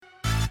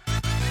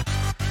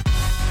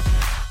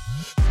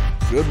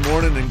Good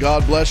morning and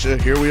God bless you.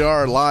 Here we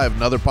are live,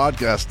 another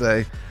podcast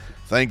day.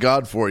 Thank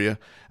God for you.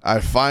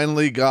 I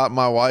finally got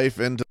my wife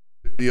into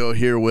the studio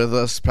here with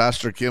us.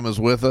 Pastor Kim is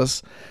with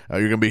us. You're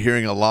going to be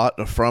hearing a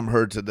lot from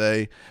her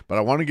today, but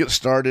I want to get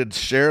started.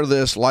 Share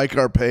this, like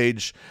our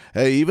page.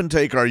 Hey, even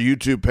take our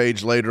YouTube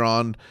page later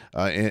on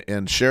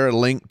and share a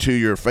link to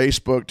your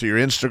Facebook, to your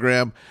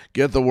Instagram.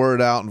 Get the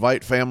word out.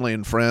 Invite family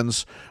and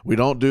friends. We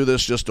don't do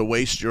this just to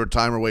waste your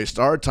time or waste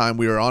our time.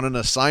 We are on an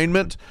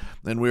assignment,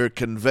 and we are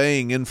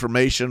conveying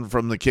information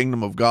from the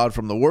kingdom of God,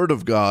 from the Word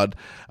of God,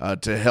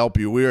 to help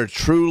you. We are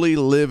truly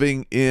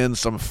living in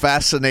some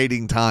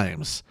fascinating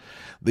times.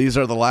 These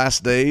are the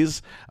last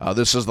days.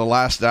 This is the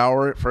last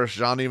hour. First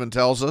John even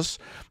tells us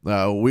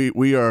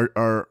we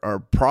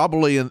are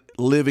probably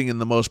living in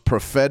the most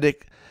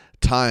prophetic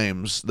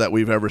times that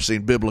we've ever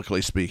seen,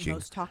 biblically speaking.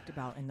 Most talked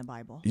about in the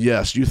Bible.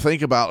 Yes, you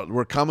think about it,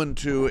 we're coming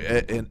to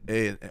I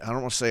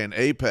don't want to say an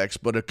apex,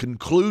 but a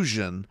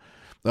conclusion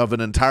of an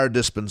entire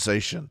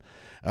dispensation.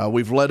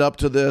 We've led up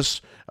to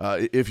this.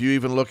 If you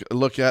even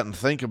look at and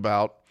think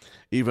about,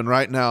 even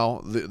right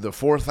now, the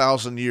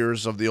 4,000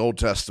 years of the Old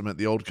Testament,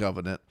 the Old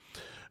Covenant,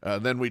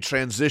 then we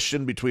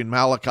transition between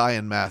Malachi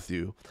and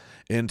Matthew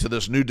into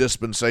this new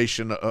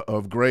dispensation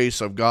of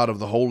grace, of God, of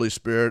the Holy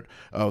Spirit,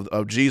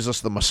 of Jesus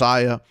the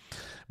Messiah.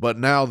 But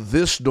now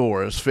this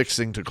door is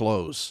fixing to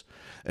close,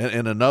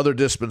 and another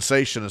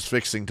dispensation is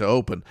fixing to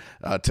open.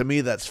 To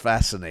me, that's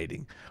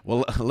fascinating.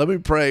 Well, let me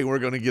pray. We're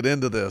going to get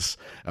into this.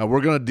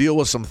 We're going to deal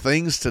with some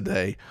things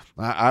today.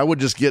 I would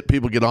just get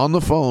on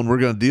the phone. We're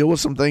going to deal with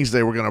some things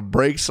today. We're going to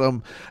break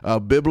some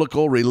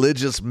biblical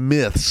religious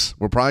myths.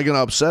 We're probably going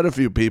to upset a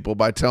few people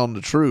by telling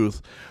the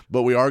truth,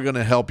 but we are going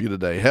to help you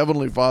today.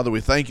 Heavenly Father, we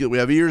thank you that we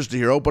have ears to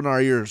hear. Open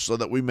our ears so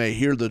that we may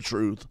hear the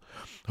truth.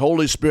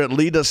 Holy Spirit,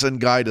 lead us and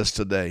guide us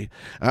today.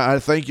 I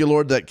thank you,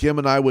 Lord, that Kim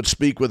and I would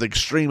speak with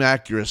extreme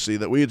accuracy,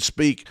 that we would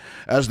speak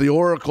as the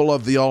oracle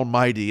of the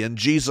Almighty. In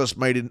Jesus'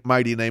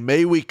 mighty name,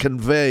 may we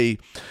convey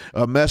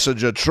a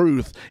message of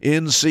truth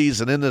in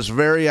season, in this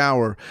very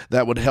hour,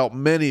 that would help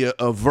many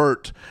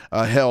avert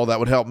hell, that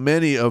would help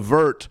many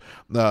avert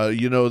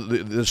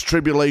this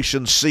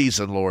tribulation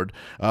season, Lord.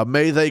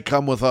 May they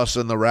come with us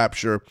in the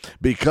rapture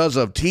because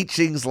of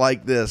teachings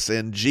like this.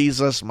 In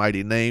Jesus'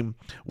 mighty name,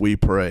 we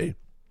pray.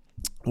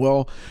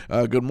 Well,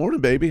 good morning,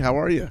 baby. How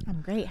are you?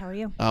 I'm great. How are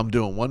you? I'm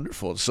doing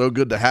wonderful. It's so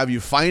good to have you.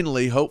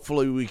 Finally,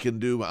 hopefully we can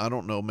do, I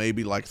don't know,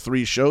 maybe like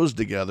 3 shows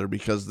together,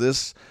 because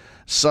this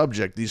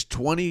subject, these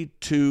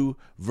 22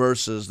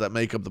 verses that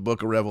make up the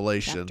book of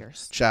Revelation,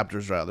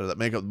 chapters that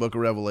make up the book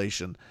of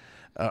Revelation,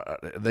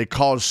 they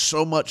cause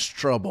so much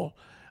trouble,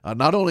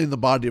 not only in the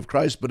body of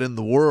Christ, but in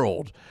the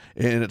world.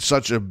 And it's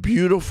such a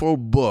beautiful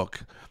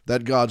book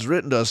that God's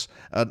written to us,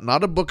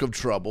 not a book of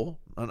trouble,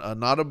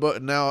 not a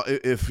book. Now,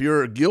 if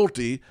you're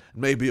guilty, it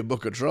may be a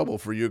book of trouble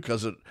for you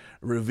because it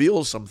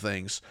reveals some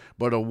things,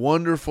 but a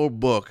wonderful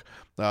book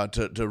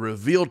to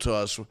reveal to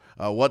us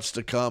what's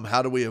to come,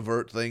 how do we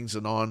avert things,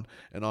 and on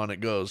it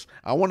goes.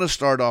 I want to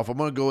start off, I'm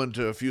going to go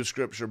into a few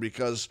scripture,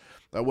 because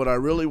what I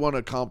really want to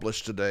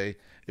accomplish today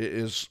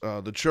is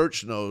the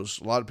church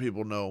knows, a lot of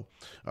people know,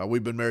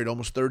 we've been married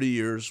almost 30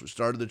 years. We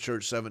started the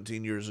church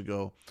 17 years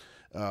ago.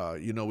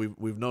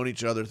 We've known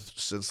each other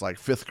since like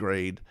 5th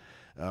grade.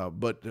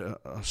 But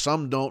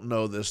some don't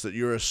know this, that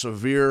you're a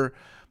severe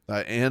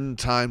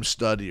end-time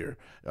studier.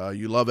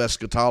 You love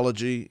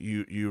eschatology.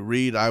 You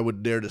read, I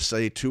would dare to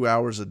say, 2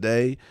 hours a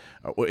day,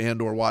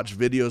 and or watch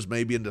videos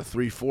maybe into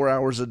 3-4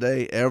 hours a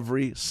day,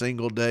 every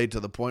single day, to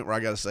the point where I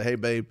got to say, hey,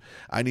 babe,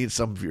 I need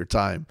some of your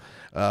time.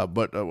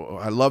 But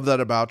I love that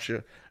about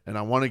you, and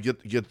I want to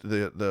get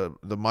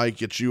the mic,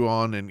 get you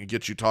on, and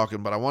get you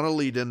talking. But I want to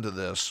lead into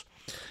this.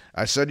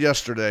 I said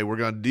yesterday we're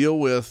going to deal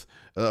with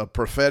a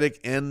prophetic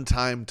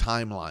end-time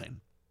timeline.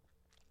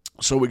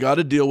 So we got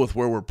to deal with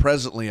where we're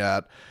presently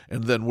at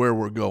and then where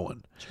we're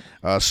going.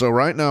 So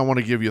right now I want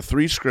to give you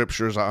 3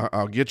 scriptures.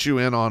 I'll get you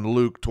in on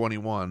Luke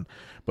 21.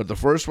 But the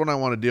first one I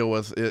want to deal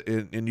with,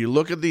 and you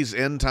look at these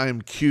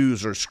end-time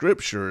cues or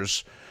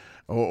scriptures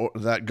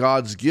that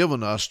God's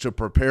given us to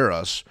prepare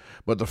us.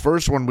 But the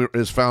first one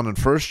is found in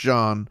 1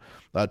 John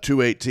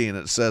 2:18.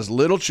 It says,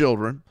 little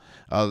children,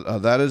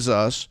 that is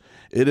us,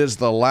 it is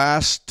the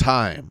last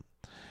time.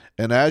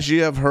 And as ye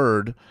have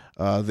heard,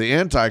 the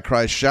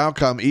Antichrist shall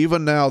come.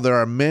 Even now there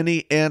are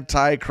many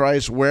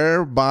Antichrists,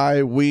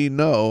 whereby we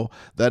know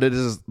that it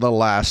is the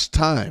last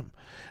time.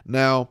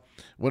 Now,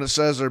 when it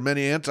says there are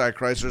many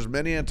Antichrists, there's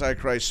many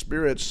Antichrist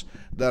spirits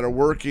that are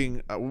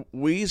working.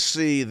 We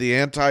see the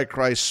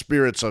Antichrist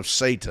spirits of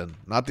Satan,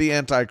 not the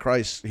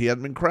Antichrist. He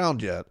hadn't been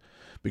crowned yet,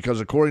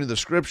 because according to the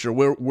Scripture,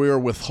 we're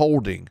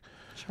withholding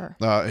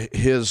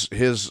his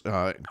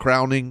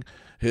crowning,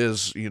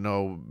 his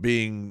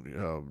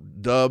being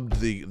dubbed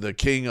the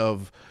king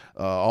of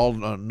all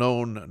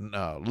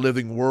known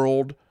living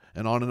world,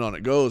 and on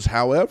it goes.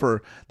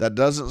 However, that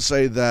doesn't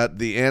say that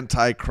the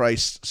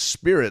Antichrist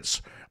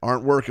spirits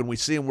aren't working. We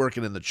see them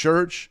working in the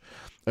church.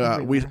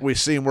 We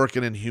see him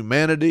working in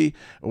humanity,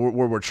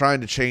 where we're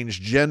trying to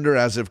change gender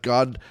as if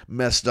God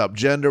messed up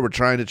gender. We're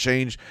trying to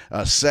change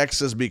sex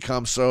has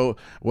become so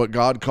what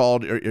God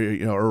called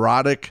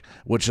erotic,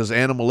 which is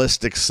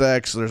animalistic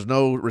sex. There's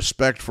no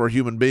respect for a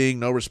human being,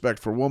 no respect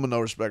for a woman, no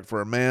respect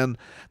for a man.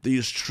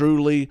 These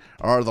truly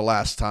are the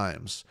last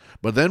times.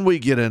 But then we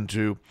get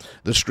into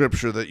the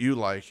scripture that you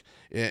like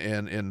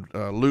in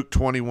Luke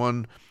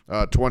 21,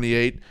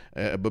 28.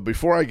 But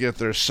before I get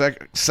there, 2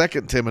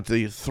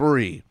 Timothy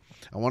 3.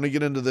 I want to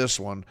get into this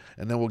one,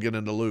 and then we'll get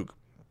into Luke.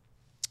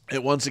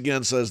 It once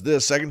again says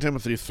this, 2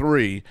 Timothy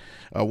 3,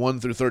 1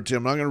 through 13.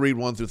 I'm not going to read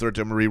 1 through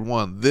 13. I'm going to read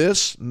 1.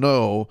 This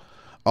know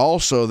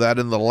also that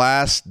in the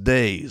last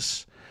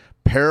days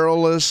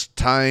perilous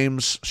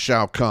times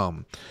shall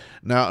come.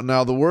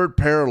 Now the word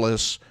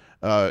perilous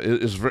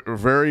is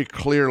very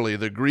clearly,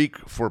 the Greek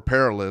for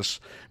perilous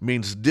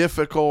means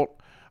difficult,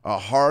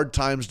 hard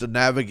times to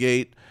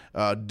navigate,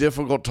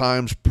 difficult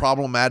times,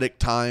 problematic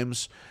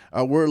times.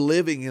 We're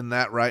living in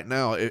that right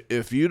now.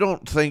 If you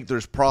don't think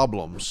there's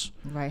problems,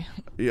 Right.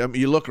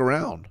 you look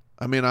around.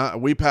 I mean,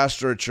 we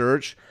pastor a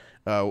church.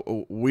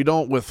 We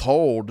don't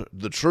withhold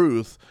the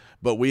truth,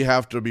 but we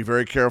have to be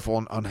very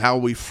careful on how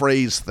we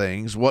phrase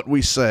things, what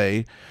we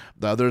say.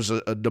 There's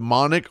a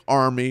demonic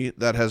army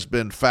that has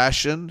been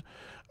fashioned,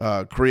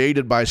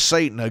 created by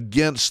Satan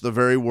against the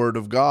very word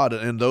of God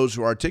and those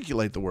who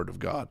articulate the word of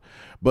God.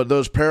 But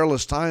those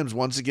perilous times,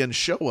 once again,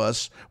 show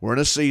us we're in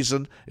a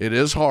season. It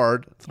is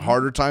hard.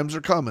 Harder times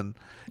are coming.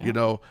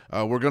 Yeah.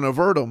 We're going to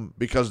avert them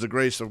because of the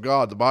grace of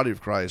God, the body of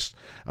Christ.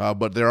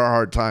 But there are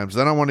hard times.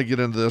 Then I want to get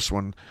into this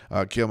one,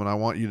 Kim, and I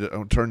want you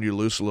to turn you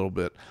loose a little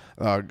bit.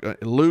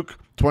 Luke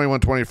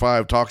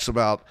 21:25 talks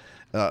about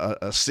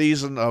a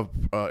season of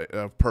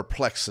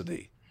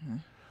perplexity. Mm-hmm.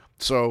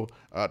 So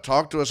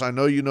talk to us. I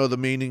know you know the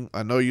meaning.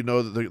 I know you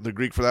know the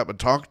Greek for that, but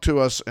talk to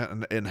us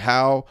and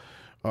how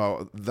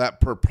that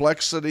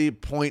perplexity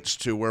points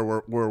to where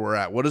we're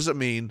at. What does it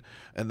mean?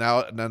 And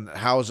then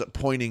how is it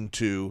pointing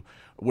to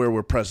where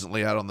we're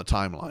presently at on the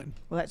timeline?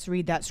 Well, let's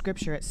read that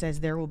scripture. It says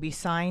there will be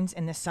signs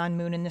in the sun,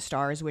 moon, and the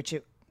stars, which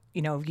if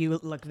you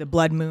look at the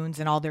blood moons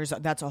and all,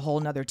 that's a whole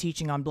nother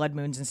teaching on blood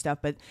moons and stuff.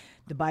 But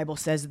the Bible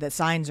says that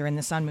signs are in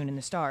the sun, moon, and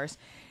the stars.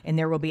 And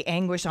there will be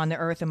anguish on the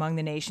earth among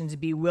the nations,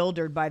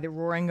 bewildered by the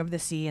roaring of the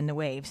sea and the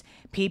waves.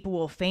 People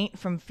will faint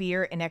from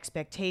fear and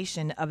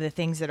expectation of the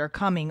things that are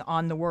coming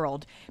on the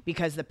world,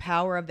 because the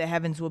power of the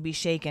heavens will be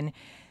shaken.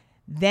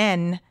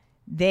 Then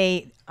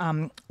they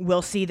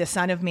will see the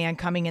Son of Man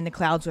coming in the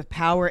clouds with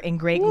power and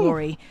great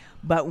glory.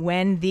 But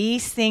when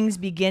these things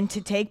begin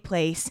to take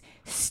place,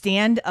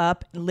 stand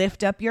up,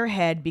 lift up your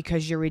head,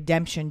 because your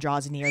redemption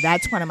draws near.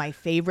 That's one of my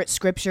favorite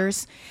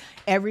scriptures.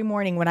 Every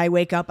morning when I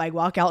wake up, I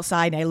walk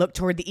outside and I look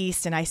toward the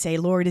east and I say,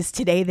 Lord, is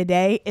today the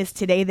day? Is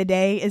today the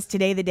day? Is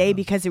today the day?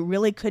 Because it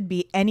really could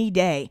be any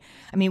day.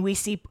 I mean, we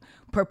see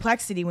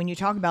perplexity when you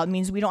talk about it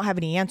means we don't have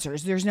any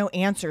answers. There's no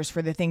answers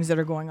for the things that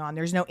are going on.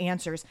 There's no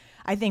answers.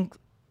 I think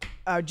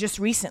just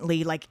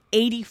recently, like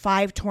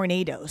 85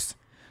 tornadoes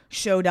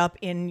showed up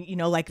in,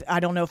 I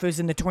don't know if it was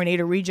in the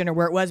tornado region or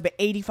where it was, but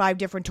 85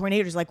 different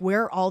tornadoes. Like,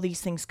 where are all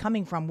these things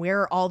coming from?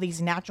 Where are all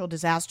these natural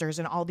disasters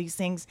and all these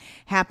things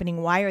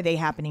happening? Why are they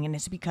happening? And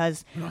it's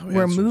because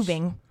we're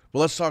moving.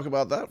 Well, let's talk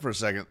about that for a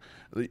second.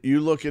 You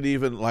look at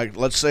even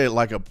let's say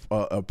like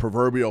a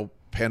proverbial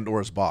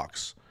Pandora's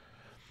box.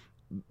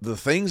 The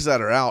things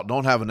that are out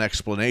don't have an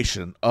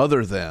explanation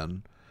other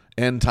than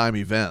end time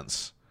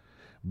events.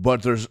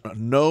 But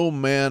no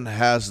man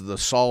has the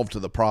solve to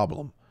the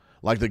problem.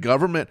 Like the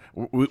government,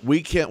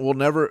 we'll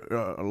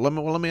never,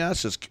 let me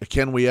ask this,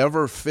 can we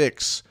ever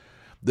fix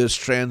this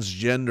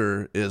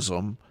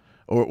transgenderism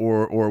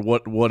or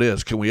what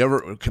is?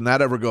 Can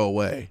that ever go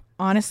away?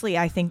 Honestly,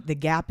 I think the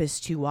gap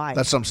is too wide.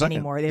 That's what I'm saying.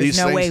 Anymore. There's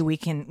no way we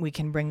can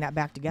bring that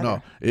back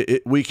together. No,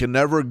 we can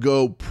never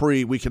go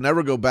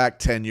back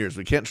 10 years.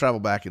 We can't travel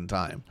back in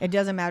time. It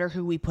doesn't matter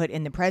who we put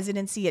in the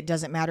presidency. It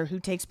doesn't matter who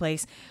takes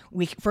place.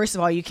 First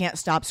of all, you can't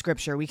stop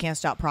scripture. We can't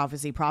stop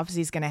prophecy. Prophecy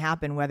is going to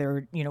happen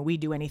whether we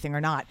do anything or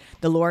not.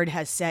 The Lord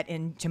has set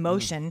into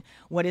motion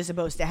what is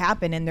supposed to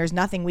happen, and there's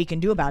nothing we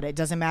can do about it. It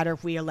doesn't matter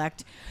if we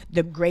elect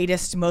the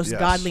greatest, most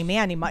godly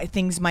man.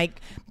 Things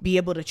might be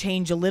able to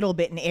change a little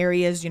bit in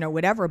areas,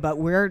 whatever, but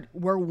we're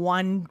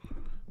one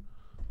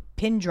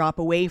pin drop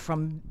away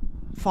from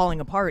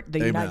falling apart. The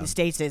Amen. United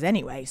States is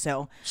anyway.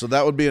 So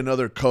that would be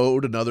another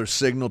code, another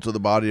signal to the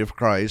body of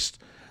Christ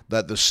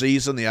that the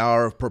season, the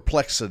hour of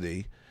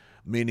perplexity,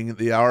 meaning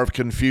the hour of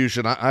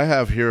confusion. I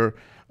have here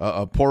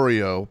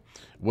aporio,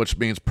 which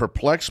means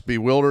perplexed,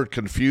 bewildered,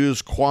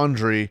 confused,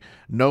 quandary,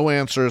 no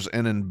answers,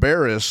 and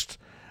embarrassed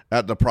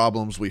at the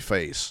problems we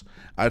face.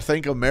 I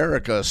think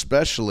America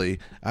especially,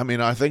 I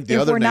think the other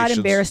nations... If we're not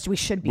embarrassed, we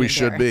should be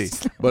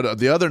embarrassed. Should be. But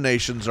the other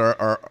nations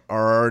are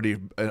already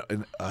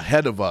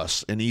ahead of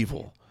us in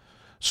evil.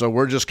 So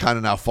we're just kind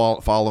of now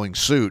following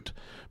suit.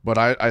 But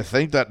I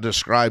think that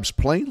describes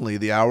plainly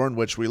the hour in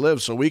which we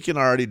live. So we can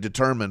already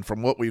determine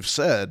from what we've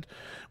said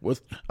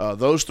with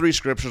those three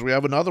scriptures. We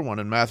have another one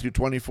in Matthew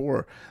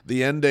 24.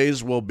 The end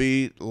days will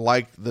be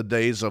like the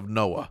days of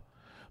Noah.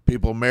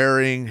 people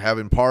marrying,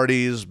 having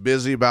parties,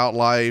 busy about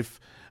life,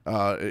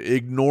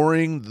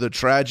 ignoring the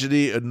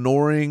tragedy,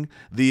 ignoring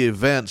the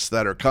events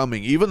that are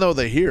coming, even though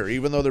they hear,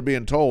 even though they're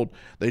being told,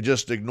 they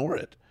just ignore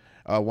it.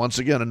 Once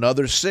again,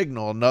 another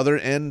signal, another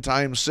end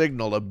time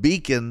signal, a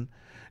beacon.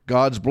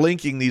 God's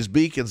blinking these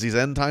beacons, these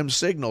end time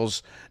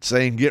signals,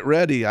 saying, "Get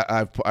ready.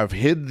 I've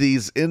hid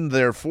these in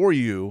there for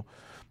you.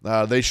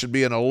 They should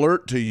be an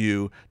alert to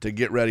you to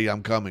get ready.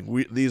 I'm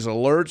coming." These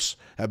alerts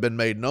have been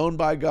made known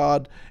by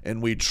God,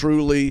 and we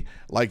truly,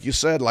 like you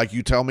said, like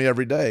you tell me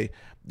every day,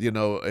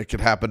 it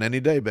could happen any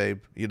day, babe.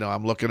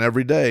 I'm looking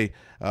every day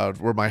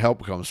where my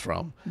help comes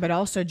from. But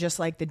also, just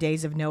like the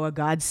days of Noah,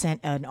 God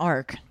sent an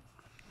ark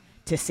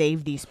to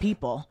save these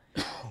people,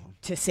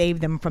 to save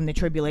them from the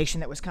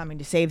tribulation that was coming,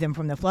 to save them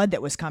from the flood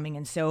that was coming.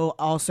 And so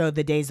also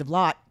the days of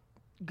Lot,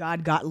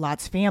 God got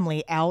Lot's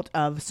family out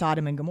of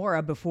Sodom and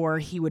Gomorrah before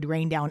he would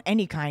rain down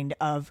any kind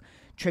of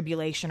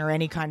tribulation or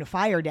any kind of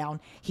fire down.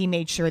 He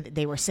made sure that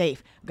they were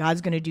safe.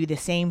 God's going to do the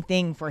same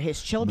thing for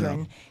his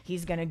children. Yeah.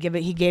 He's going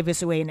to he gave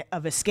us a way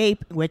of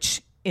escape,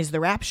 which is the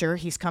rapture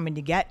he's coming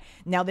to get.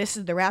 Now,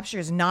 the rapture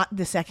is not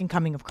the second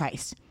coming of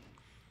Christ.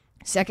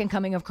 Second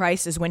coming of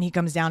Christ is when he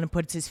comes down and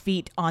puts his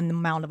feet on the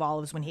Mount of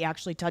Olives. When he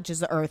actually touches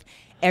the earth,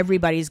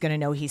 everybody's going to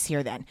know he's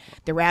here then.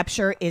 The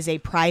rapture is a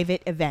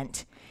private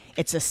event.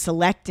 It's a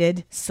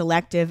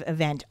selective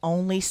event.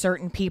 Only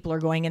certain people are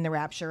going in the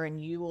rapture, and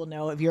you will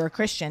know if you're a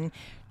Christian,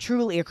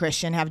 truly a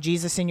Christian, have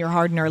Jesus in your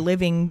heart and are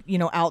living,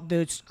 out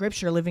the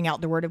scripture, living out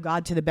the word of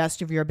God to the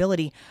best of your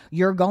ability,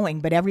 you're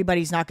going, but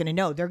everybody's not going to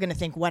know. They're going to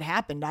think, what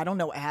happened? I don't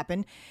know what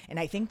happened. And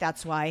I think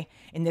that's why,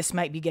 and this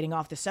might be getting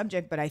off the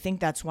subject, but I think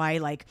that's why,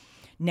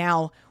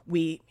 now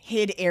we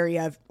hid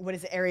Area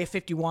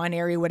 51,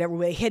 whatever.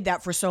 We hid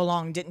that for so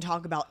long, didn't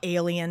talk about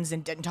aliens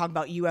and didn't talk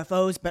about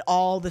UFOs, but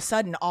all of a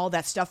sudden, all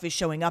that stuff is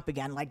showing up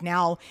again. Like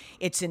now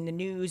it's in the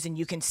news and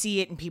you can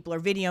see it and people are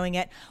videoing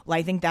it. Well,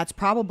 I think that's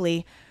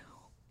probably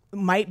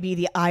might be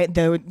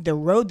the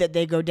road that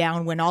they go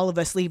down when all of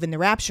us leave in the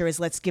rapture is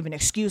let's give an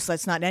excuse.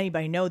 Let's not let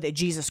anybody know that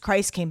Jesus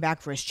Christ came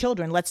back for his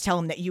children. Let's tell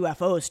them that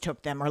UFOs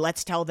took them, or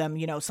let's tell them,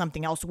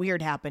 something else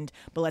weird happened,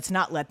 but let's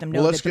not let them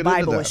know that the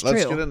Bible is true.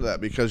 Let's get into that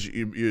because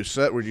you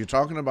said when you're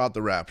talking about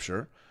the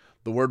rapture,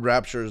 the word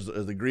rapture is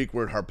the Greek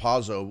word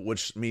harpazo,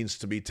 which means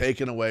to be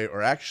taken away,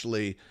 or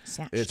actually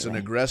it's an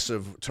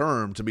aggressive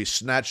term, to be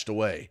snatched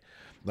away.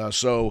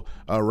 So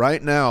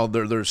right now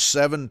there's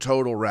 7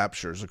 total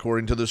raptures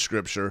according to the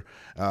scripture.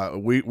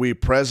 We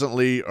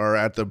presently are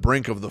at the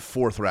brink of the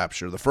 4th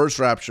rapture. The first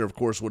rapture, of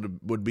course,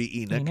 would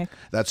be Enoch.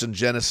 That's in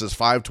Genesis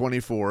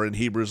 5:24 and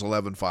Hebrews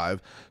 11:5.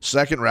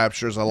 Second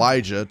rapture is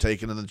Elijah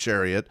taken in the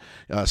chariot.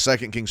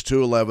 2 Kings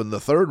 2:11. The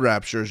third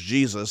rapture is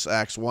Jesus,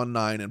 Acts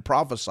 1:9, and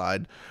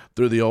prophesied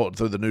through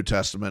the New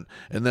Testament.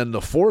 And then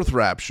the 4th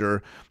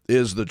rapture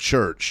is the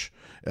church.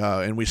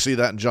 And we see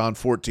that in John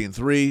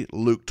 14:3,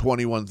 Luke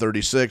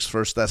 21:36,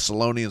 1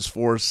 Thessalonians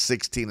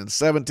 4:16 and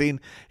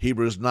 17,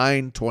 Hebrews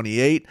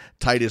 9:28,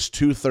 Titus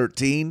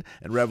 2:13,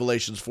 and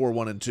Revelations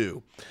 4:1 and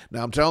 2.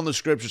 Now, I'm telling the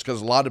scriptures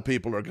because a lot of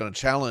people are going to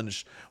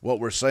challenge what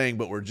we're saying,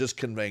 but we're just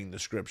conveying the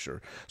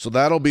scripture. So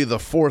that'll be the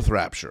 4th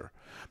rapture.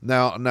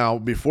 Now,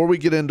 before we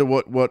get into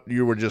what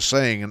you were just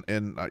saying,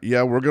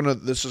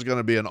 this is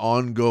gonna be an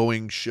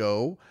ongoing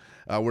show.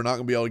 We're not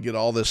gonna be able to get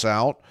all this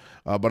out.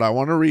 But I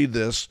want to read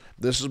this.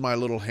 This is my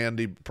little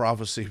handy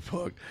prophecy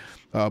book.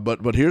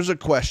 But here's a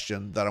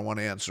question that I want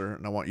to answer,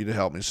 and I want you to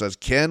help me. It says,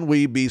 can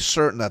we be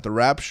certain that the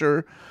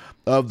rapture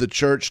of the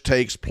church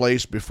takes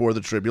place before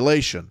the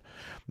tribulation?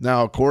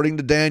 Now, according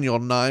to Daniel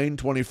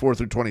 9:24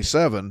 through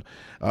 27,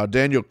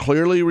 Daniel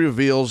clearly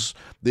reveals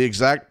the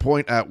exact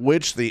point at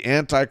which the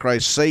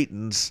Antichrist,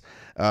 Satan's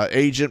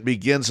agent,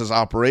 begins his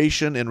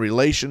operation in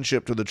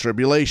relationship to the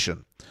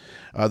tribulation.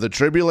 The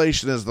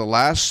tribulation is the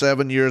last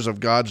 7 years of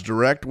God's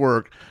direct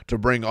work to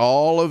bring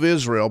all of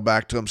Israel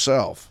back to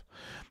himself.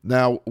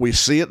 Now, we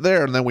see it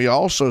there, and then we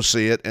also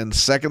see it in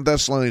 2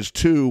 Thessalonians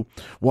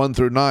 2:1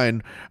 through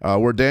 9,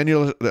 where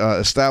Daniel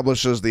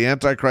establishes the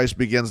Antichrist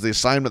begins the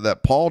assignment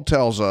that Paul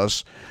tells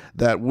us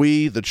that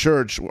we, the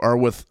church,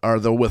 are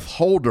the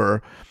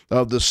withholder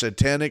of the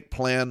satanic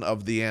plan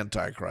of the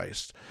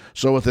Antichrist.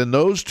 So within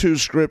those two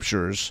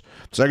scriptures,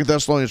 2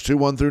 Thessalonians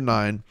 2:1 through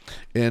 9,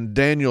 and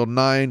Daniel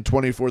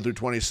 9:24 through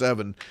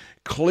 27,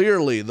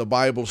 clearly the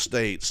Bible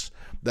states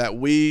that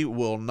we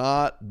will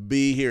not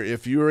be here.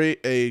 If you're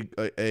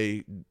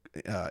a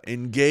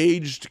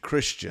engaged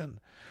Christian,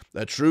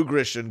 a true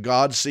Christian,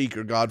 God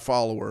seeker, God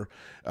follower,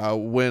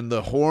 when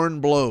the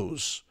horn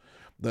blows,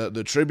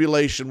 the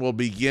tribulation will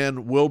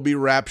begin, will be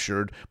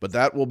raptured, but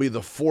that will be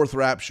the 4th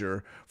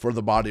rapture for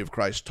the body of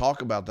Christ.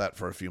 Talk about that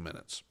for a few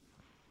minutes.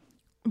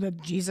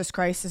 But Jesus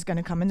Christ is going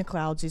to come in the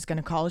clouds. He's going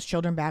to call his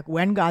children back.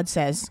 When God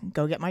says,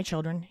 go get my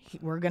children,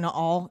 we're going to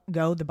all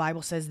go. The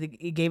Bible says that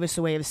he gave us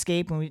a way of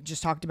escape. And we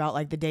just talked about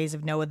like the days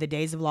of Noah, the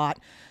days of Lot.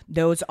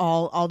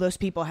 All those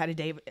people had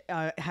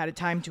a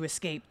time to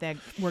escape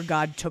where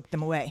God took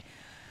them away.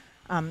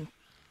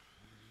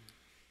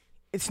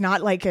 It's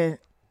not like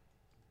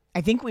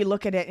I think we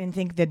look at it and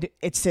think that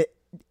it's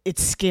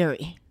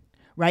scary.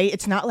 right?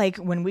 It's not like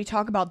when we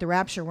talk about the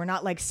rapture, we're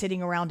not like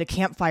sitting around a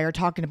campfire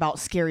talking about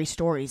scary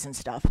stories and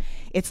stuff.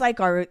 It's like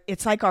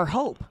our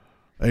hope.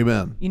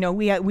 Amen. You know,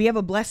 we have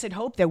a blessed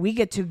hope that we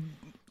get to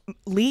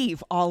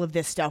leave all of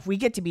this stuff. We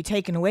get to be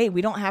taken away.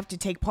 We don't have to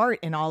take part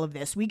in all of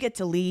this. We get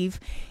to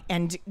leave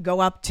and go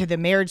up to the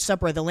marriage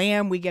supper of the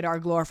Lamb. We get our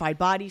glorified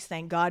bodies.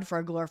 Thank God for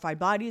our glorified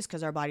bodies,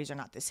 because our bodies are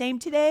not the same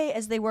today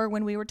as they were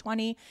when we were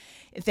 20.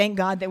 Thank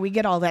God that we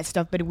get all that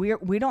stuff, but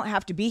we don't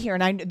have to be here.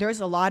 And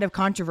there's a lot of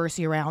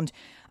controversy around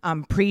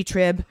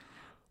pre-trib.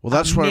 Well,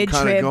 that's where I'm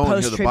kind of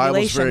going here. The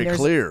Bible's very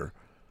clear.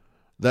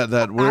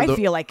 That we're I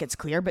feel like it's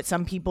clear, but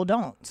some people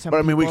don't. But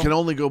I mean, we can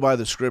only go by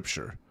the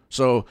Scripture.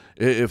 So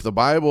if the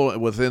Bible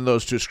within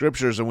those two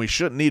Scriptures, and we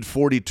shouldn't need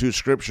 42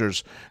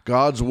 Scriptures,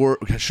 God's word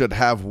should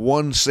have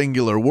one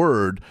singular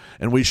word,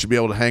 and we should be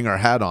able to hang our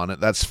hat on it.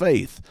 That's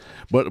faith.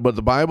 But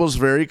the Bible's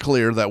very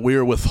clear that we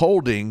are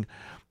withholding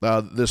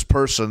this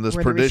person, this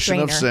perdition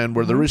of sin.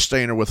 We're the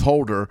restrainer,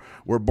 withholder.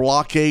 We're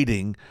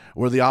blockading.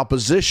 We're the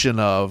opposition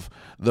of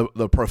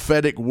the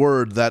prophetic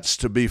word that's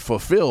to be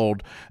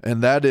fulfilled,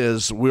 and that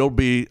is, we'll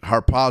be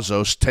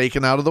harpazos,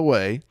 taken out of the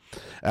way.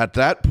 At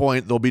that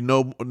point, there'll be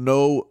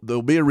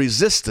there'll be a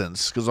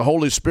resistance, because the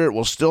Holy Spirit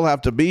will still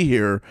have to be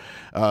here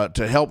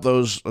to help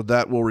those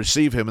that will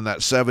receive him in that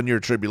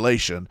 7-year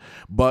tribulation.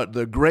 But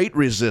the great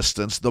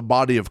resistance, the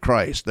body of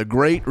Christ, the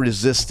great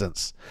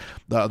resistance,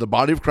 the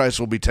body of Christ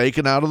will be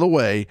taken out of the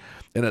way.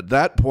 And at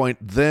that point,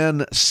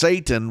 then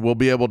Satan will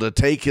be able to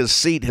take his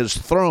seat, his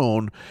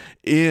throne,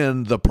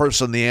 in the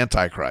person, the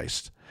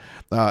Antichrist.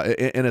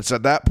 And it's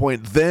at that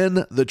point,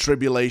 then the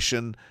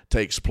tribulation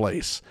takes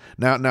place.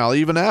 Now,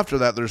 even after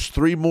that, there's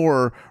 3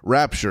 more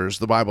raptures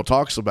the Bible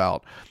talks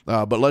about.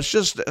 But let's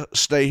just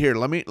stay here.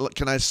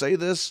 Can I say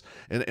this?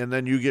 And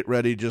then you get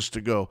ready just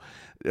to go.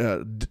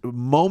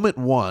 Moment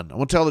 1. I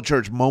want to tell the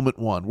church, moment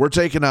 1. We're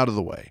taken out of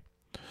the way.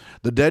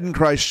 The dead in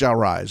Christ shall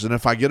rise. And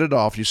if I get it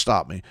off, you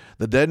stop me.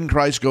 The dead in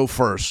Christ go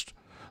first.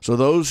 So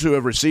those who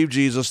have received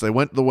Jesus, they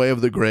went the way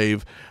of the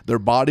grave. Their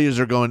bodies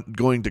are going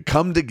to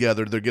come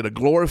together. They get a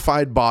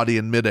glorified body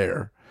in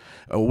midair.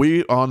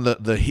 We, on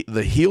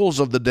the heels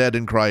of the dead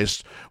in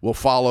Christ, will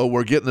follow.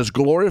 We're getting this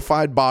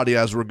glorified body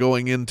as we're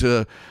going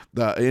into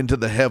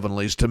the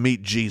heavenlies to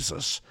meet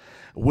Jesus.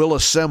 We'll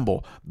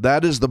assemble.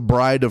 That is the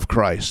bride of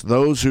Christ.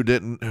 Those who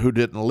didn't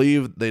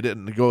leave, they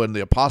didn't go in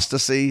the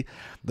apostasy.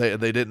 They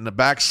didn't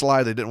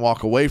backslide. They didn't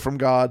walk away from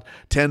God.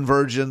 10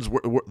 virgins,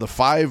 the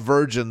 5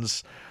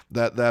 virgins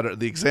that are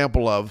the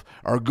example of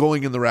are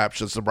going in the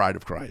rapture. It's the bride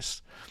of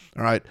Christ.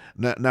 All right.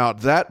 Now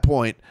at that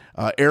point,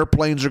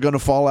 airplanes are going to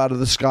fall out of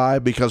the sky,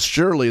 because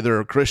surely there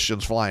are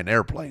Christians flying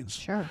airplanes.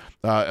 Sure.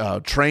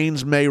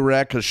 Trains may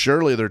wreck, because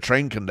surely they're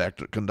train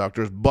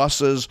conductors.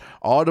 Buses,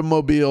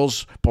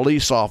 automobiles,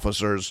 police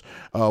officers,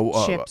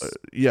 ships,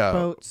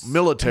 boats,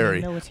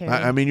 military.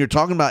 I mean, you're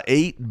talking about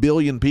 8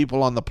 billion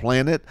people on the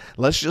planet.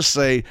 Let's just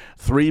say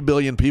 3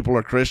 billion people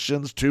are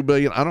Christians, 2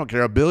 billion, I don't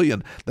care, 1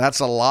 billion. That's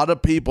a lot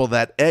of people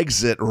that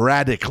exit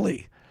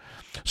radically.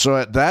 So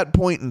at that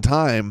point in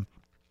time,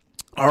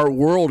 our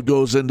world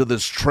goes into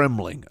this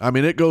trembling. I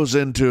mean, it goes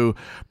into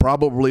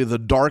probably the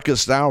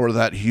darkest hour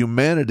that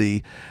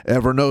humanity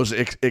ever knows,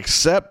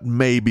 except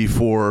maybe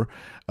for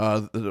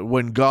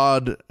when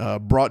God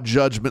brought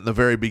judgment in the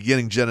very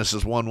beginning,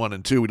 Genesis 1:1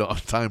 and 2. We don't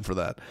have time for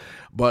that.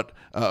 But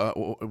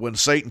when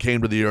Satan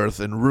came to the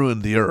earth and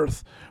ruined the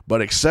earth.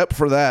 But except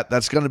for that,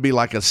 that's going to be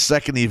like a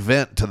second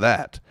event to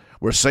that,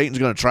 where Satan's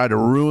going to try to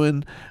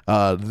ruin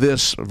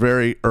this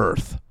very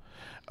earth.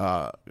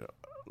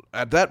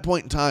 At that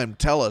point in time,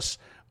 tell us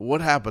what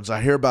happens.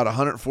 I hear about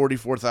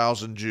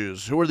 144,000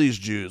 Jews. Who are these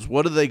Jews?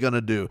 What are they going to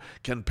do?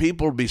 Can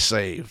people be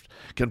saved?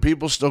 Can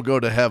people still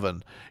go to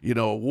heaven?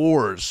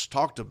 Wars.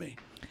 Talk to me.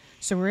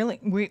 So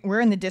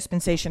we're in the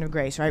dispensation of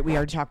grace, right? We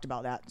already talked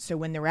about that. So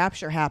when the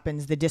rapture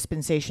happens, the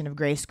dispensation of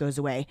grace goes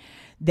away.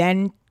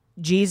 Then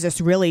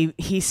Jesus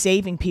he's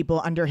saving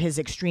people under his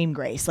extreme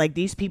grace. Like,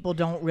 these people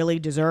don't really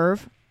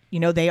deserve,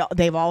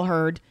 they've all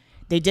heard.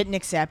 They didn't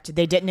accept.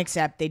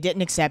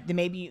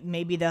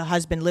 Maybe the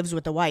husband lives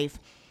with the wife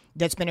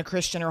that's been a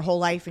Christian her whole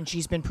life, and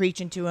she's been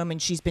preaching to him, and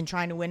she's been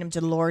trying to win him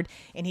to the Lord,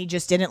 and he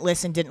just didn't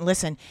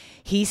listen.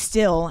 He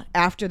still,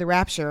 after the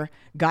rapture,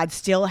 God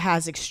still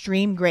has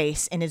extreme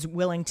grace and is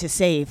willing to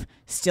save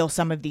still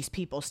some of these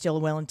people,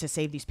 still willing to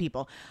save these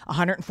people.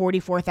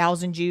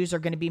 144,000 Jews are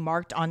going to be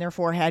marked on their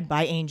forehead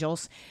by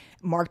angels,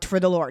 marked for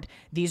the Lord.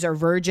 These are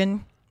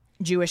virgin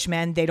Jewish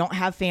men. They don't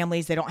have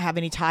families. They don't have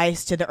any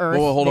ties to the earth.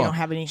 Well, hold on. Don't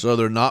have any. So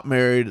they're not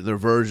married. They're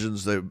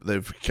virgins.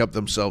 They've kept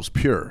themselves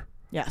pure.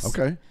 Yes.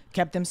 Okay.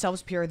 Kept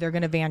themselves pure. They're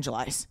going to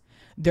evangelize.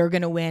 They're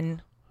going to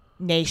win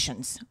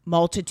nations.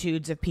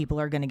 Multitudes of people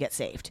are going to get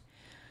saved.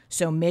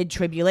 So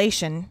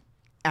mid-tribulation,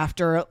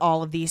 after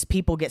all of these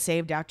people get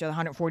saved, after the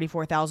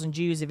 144,000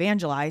 Jews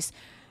evangelize,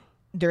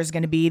 there's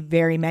going to be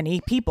very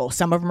many people.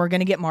 Some of them are going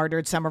to get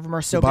martyred. Some of them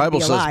are still going to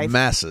be alive. The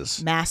Bible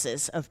says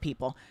masses of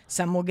people.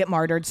 Some will get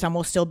martyred. Some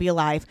will still be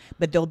alive.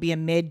 But there'll be a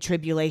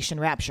mid-tribulation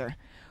rapture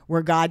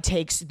where God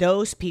takes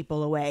those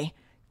people away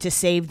to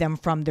save them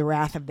from the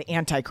wrath of the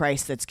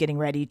Antichrist that's getting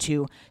ready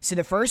to. So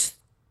the first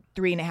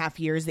 3.5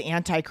 years, the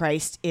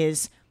Antichrist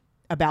is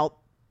about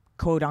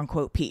quote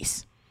unquote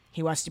peace.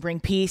 He wants to bring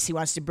peace.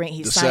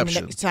 He's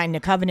signing a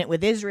covenant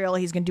with Israel.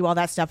 He's going to do all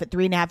that stuff. At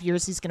 3.5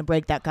 years, he's going to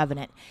break that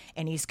covenant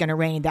and he's going to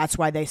reign. That's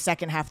why the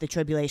second half of the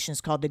tribulation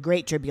is called the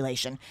Great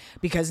Tribulation,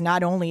 because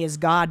not only is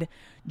God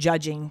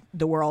judging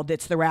the world,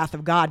 it's the wrath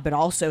of God, but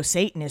also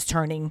Satan is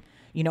turning,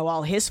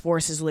 all his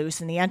forces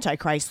loose and the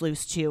Antichrist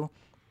loose too.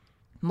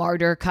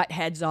 Martyr, cut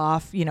heads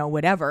off,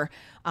 whatever,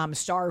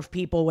 starve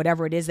people,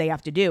 whatever it is they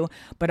have to do.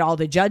 But all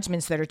the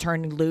judgments that are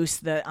turning loose,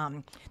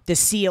 the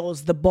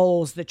seals, the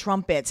bowls, the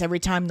trumpets, every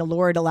time the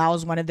Lord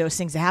allows one of those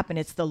things to happen,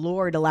 it's the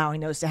Lord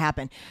allowing those to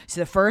happen. So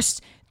the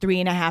first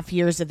 3.5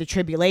 years of the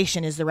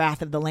tribulation is the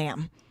wrath of the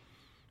Lamb,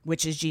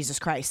 which is Jesus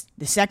Christ.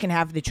 The second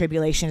half of the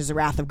tribulation is the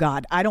wrath of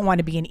God. I don't want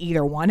to be in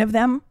either one of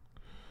them.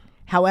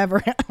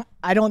 However,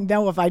 I don't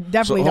know if I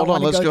definitely don't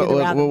want to go through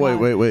the wrath of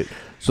God. Wait.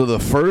 So the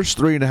first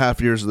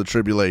 3.5 years of the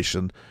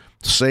tribulation,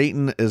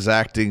 Satan is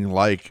acting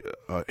like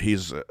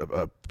he's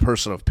a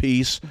person of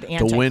peace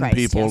to win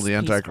people, yes, the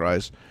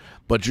Antichrist.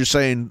 But you're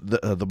saying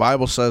the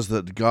Bible says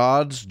that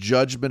God's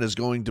judgment is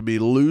going to be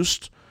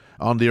loosed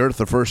on the earth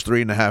the first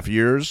 3.5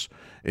 years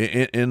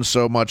in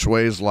so much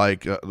ways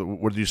like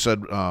what you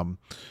said,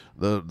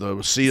 the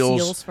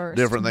seals first.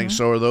 Different things.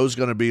 So are those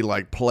going to be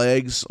like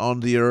plagues on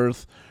the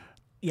earth?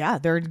 Yeah,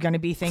 there are going to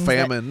be things.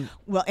 Famine.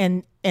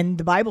 And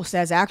the Bible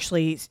says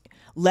actually,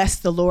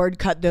 lest the Lord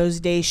cut those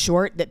days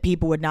short, that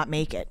people would not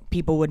make it.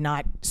 People would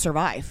not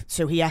survive.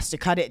 So he has to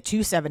cut it to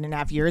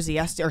 7.5 years.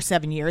 Or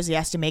 7 years. He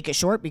has to make it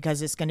short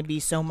because it's going to be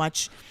so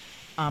much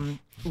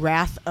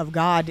wrath of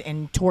God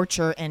and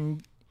torture.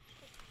 And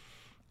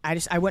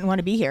I wouldn't want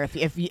to be here.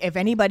 If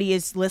anybody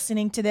is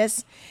listening to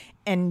this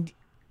and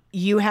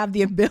you have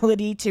the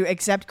ability to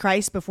accept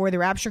Christ before the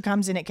rapture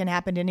comes, and it can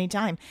happen at any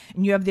time,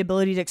 and you have the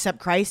ability to accept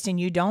Christ and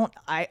you don't,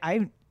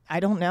 I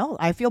don't know.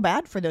 I feel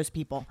bad for those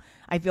people.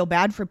 I feel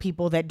bad for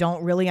people that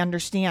don't really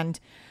understand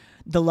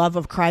the love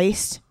of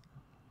Christ,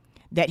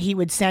 that he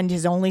would send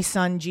his only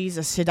son,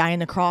 Jesus, to die on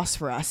the cross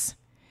for us,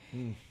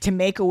 to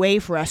make a way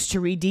for us, to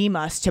redeem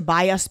us, to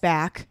buy us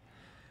back,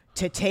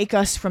 to take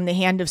us from the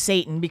hand of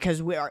Satan,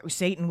 because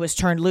Satan was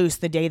turned loose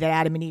the day that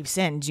Adam and Eve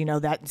sinned.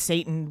 That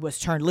Satan was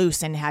turned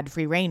loose and had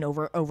free reign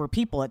over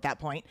people at that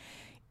point.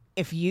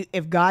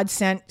 If God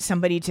sent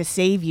somebody to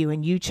save you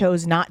and you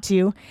chose not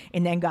to,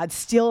 and then God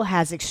still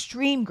has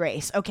extreme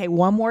grace. Okay,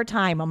 one more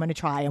time I'm going to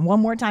try, and one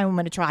more time I'm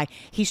going to try.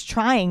 He's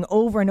trying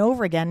over and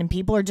over again, and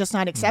people are just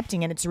not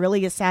accepting, and it's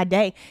really a sad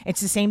day.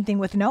 It's the same thing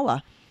with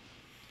Noah.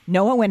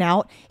 Noah went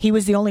out. He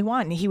was the only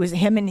one. He was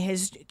him and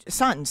his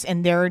sons,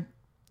 and their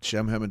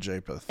Shem, Ham, and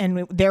Japheth.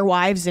 And their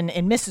wives and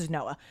Mrs.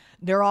 Noah.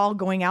 They're all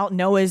going out.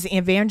 Noah's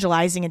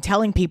evangelizing and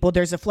telling people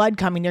there's a flood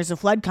coming. There's a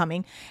flood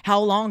coming. How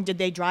long did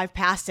they drive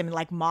past him and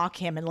like mock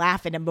him and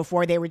laugh at him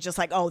before they were just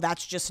like, oh,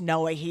 that's just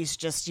Noah. He's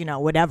just,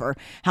 whatever.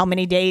 How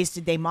many days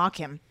did they mock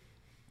him?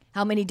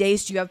 How many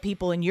days do you have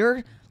people in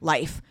your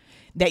life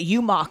that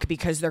you mock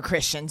because they're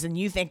Christians and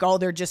you think, oh,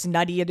 they're just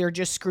nutty. They're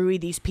just screwy.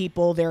 These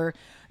people, they're,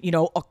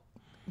 a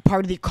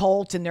part of the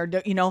cult, and they're,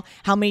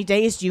 how many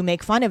days do you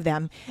make fun of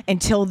them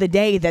until the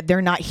day that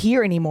they're not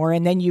here anymore?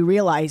 And then you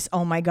realize,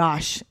 oh my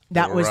gosh,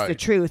 that was the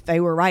truth. They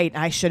were right.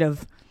 I should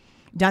have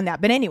done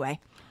that. But anyway,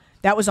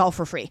 that was all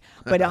for free.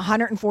 But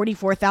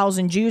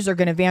 144,000 Jews are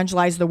going to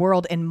evangelize the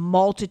world, and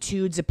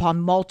multitudes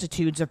upon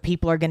multitudes of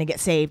people are going to get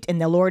saved.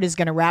 And the Lord is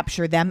going to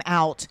rapture them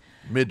out.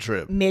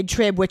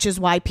 Mid-trib, which is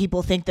why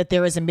people think that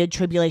there is a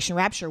mid-tribulation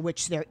rapture,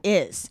 which there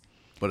is.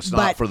 But it's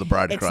not for the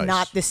bride of Christ. It's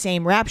not the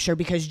same rapture,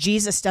 because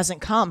Jesus doesn't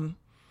come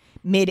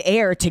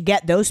mid-air to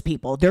get those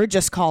people. They're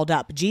just called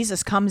up.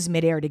 Jesus comes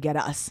mid-air to get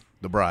us.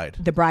 The bride.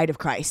 The bride of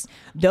Christ.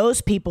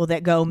 Those people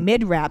that go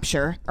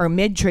mid-rapture or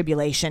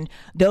mid-tribulation,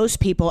 those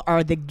people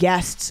are the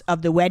guests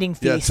of the wedding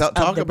feast of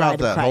the bride of Christ. Talk about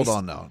that. Hold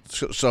on now.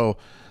 So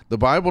the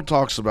Bible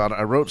talks about,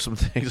 I wrote some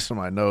things in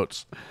my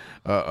notes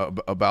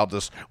about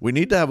this. We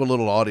need to have a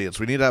little audience.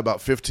 We need to have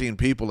about 15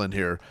 people in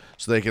here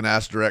so they can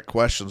ask direct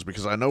questions,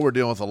 because I know we're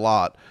dealing with a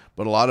lot,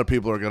 but a lot of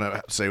people are going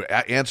to say,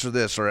 answer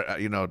this, or,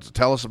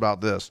 tell us about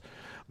this.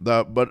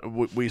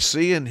 But we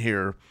see in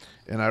here,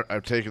 and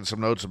I've taken some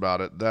notes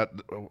about it, that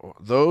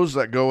those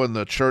that go in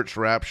the church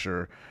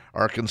rapture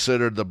are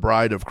considered the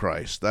bride of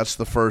Christ. That's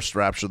the first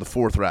rapture, the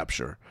fourth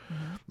rapture.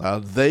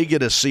 Mm-hmm. They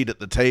get a seat at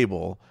the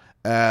table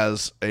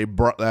as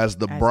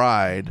the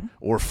bride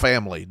or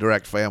family,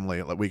 direct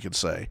family, we could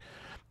say.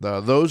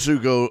 Those who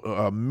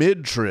go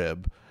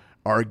mid-trib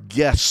are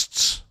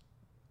guests.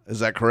 Is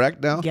that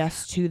correct now?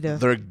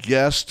 They're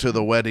guests to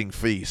the wedding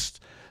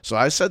feast. So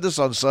I said this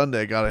on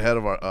Sunday, got ahead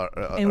of our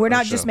and we're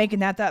not show. just making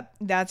that up.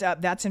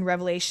 That's in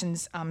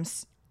Revelations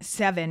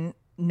 7,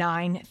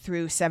 9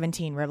 through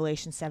 17.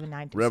 Revelation 7,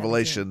 9 through 17.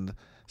 Revelation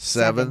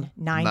 7,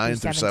 9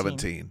 through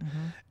 17.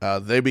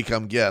 Mm-hmm. They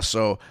become guests.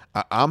 So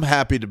I'm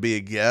happy to be a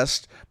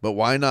guest, but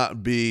why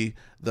not be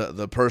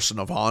the person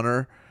of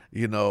honor,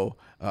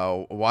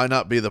 Why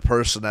not be the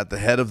person at the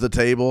head of the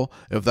table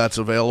if that's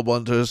available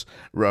unto us,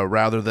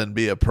 rather than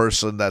be a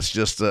person that's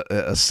just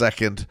a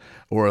second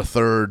or a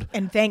third?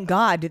 And thank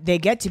God they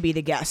get to be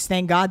the guests.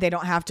 Thank God they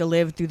don't have to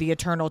live through the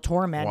eternal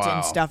torment Wow.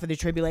 and stuff of the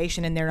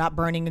tribulation, and they're not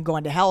burning and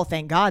going to hell.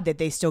 Thank God that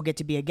they still get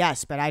to be a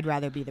guest, but I'd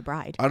rather be the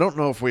bride. I don't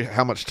know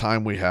how much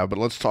time we have, but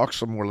let's talk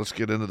some more. Let's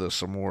get into this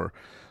some more.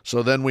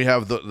 So then we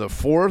have the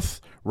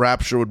fourth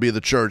rapture would be the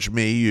church,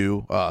 me,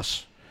 you,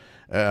 us.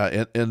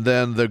 And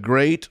then the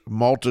great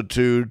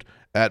multitude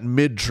at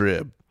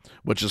mid-trib,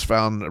 which is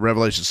found in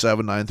Revelation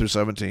 7, 9 through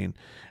 17.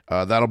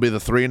 That'll be the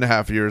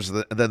 3.5 years.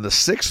 And then the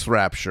sixth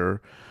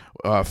rapture,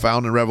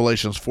 found in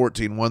Revelations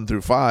 14, 1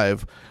 through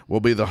 5,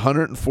 will be the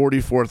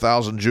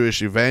 144,000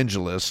 Jewish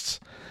evangelists.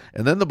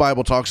 And then the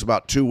Bible talks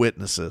about two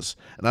witnesses.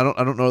 And I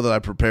don't know that I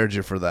prepared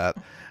you for that.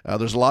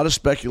 There's a lot of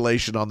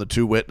speculation on the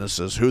two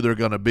witnesses, who they're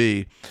going to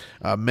be.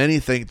 Many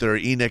think they're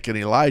Enoch and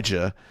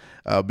Elijah,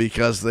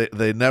 because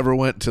they never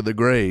went to the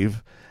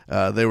grave.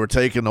 They were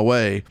taken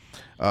away.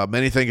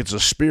 Many think it's a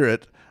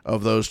spirit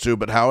of those two,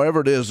 but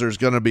however it is, there's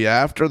going to be,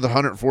 after the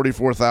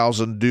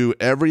 144,000 do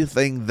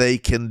everything they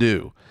can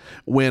do,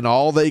 win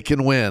all they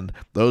can win,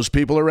 those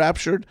people are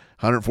raptured,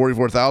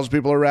 144,000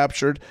 people are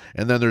raptured,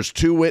 and then there's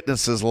two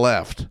witnesses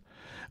left,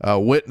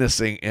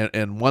 witnessing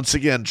and once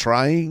again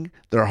trying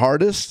their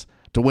hardest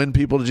to win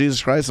people to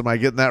Jesus Christ. Am I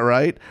getting that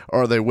right?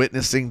 Or are they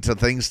witnessing to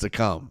things to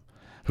come?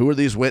 Who are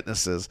these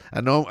witnesses?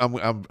 I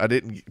know I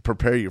didn't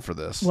prepare you for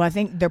this. Well, I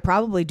think they're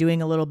probably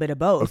doing a little bit of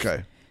both.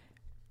 Okay.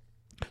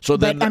 So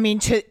then, but I mean,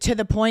 to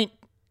the point,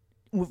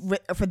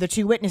 for the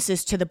two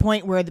witnesses, to the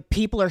point where the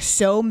people are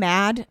so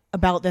mad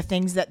about the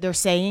things that they're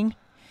saying,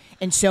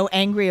 and so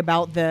angry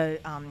about the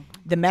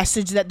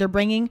message that they're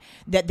bringing,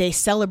 that they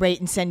celebrate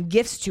and send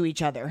gifts to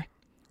each other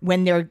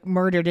when they're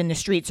murdered in the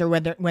streets or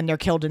when they're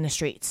killed in the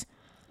streets.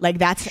 Like,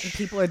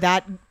 people are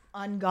that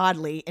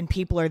ungodly, and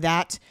people are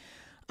that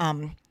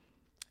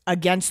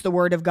against the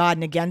word of God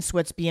and against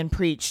what's being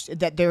preached,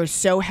 that they're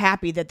so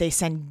happy that they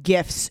send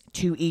gifts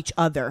to each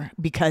other,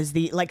 because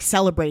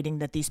celebrating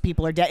that these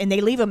people are dead, and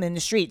they leave them in the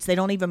streets. They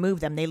don't even move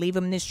them. They leave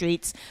them in the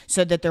streets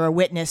so that they're a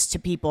witness to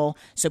people,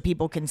 so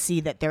people can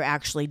see that they're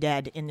actually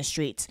dead in the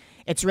streets.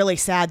 It's really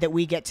sad that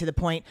we get to the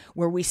point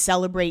where we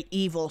celebrate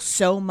evil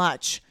so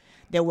much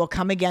that will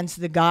come against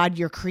the God,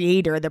 your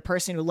creator, the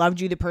person who loved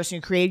you, the person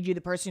who created you,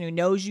 the person who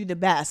knows you the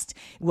best,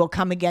 will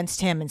come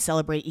against him and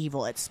celebrate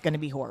evil. It's going to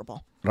be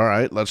horrible. All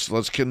right,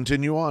 let's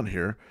continue on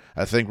here.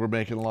 I think we're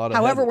making a lot of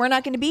However, headway. we're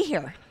not going to be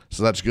here.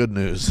 So that's good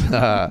news.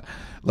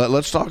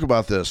 Let's talk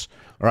about this.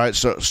 All right,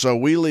 so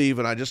we leave,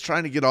 and I'm just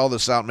trying to get all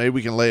this out. Maybe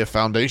we can lay a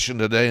foundation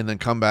today and then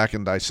come back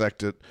and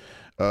dissect it,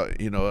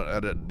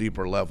 at a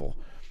deeper level.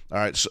 All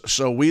right,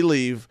 so we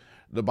leave.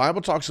 The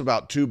Bible talks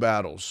about two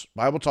battles.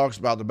 The Bible talks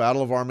about the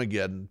Battle of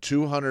Armageddon,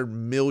 200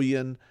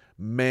 million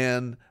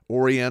man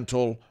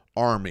Oriental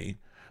army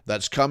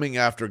that's coming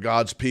after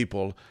God's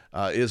people,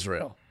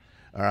 Israel.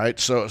 All right,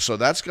 so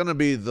that's going to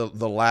be the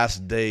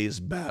last day's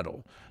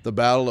battle, the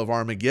Battle of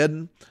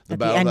Armageddon, the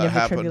battle that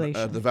happened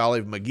at the Valley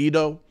of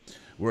Megiddo,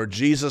 where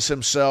Jesus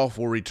himself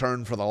will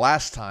return for the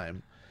last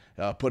time,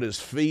 put his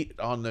feet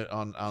on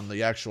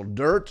the actual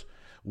dirt,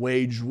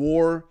 wage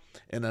war,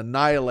 and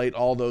annihilate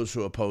all those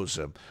who oppose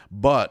him.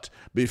 But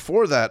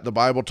before that, the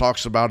Bible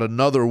talks about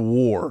another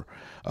war.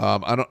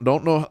 I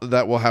don't know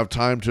that we'll have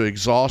time to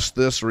exhaust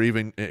this or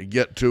even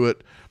get to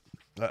it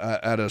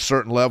at a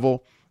certain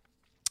level.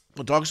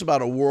 It talks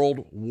about a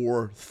World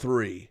War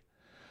III,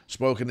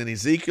 spoken in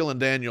Ezekiel and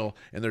Daniel,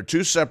 and they're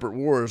two separate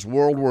wars.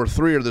 World War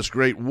III are this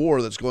great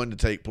war that's going to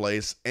take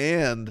place,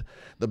 and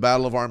the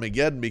Battle of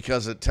Armageddon,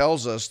 because it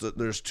tells us that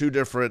there's two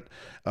different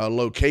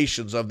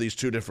locations of these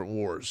two different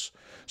wars.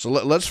 So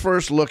let's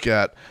first look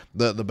at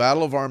the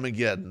Battle of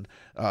Armageddon.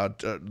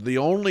 The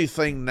only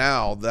thing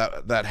now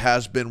that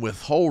has been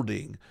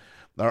withholding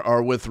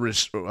or with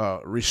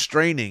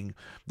restraining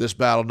this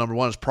battle, number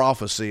one, is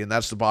prophecy, and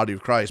that's the body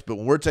of Christ. But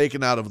when we're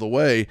taken out of the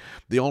way,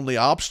 the only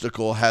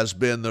obstacle has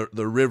been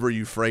the river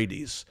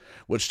Euphrates,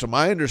 which, to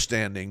my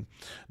understanding,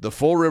 the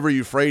full river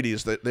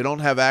Euphrates, they don't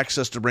have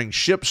access to bring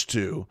ships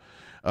to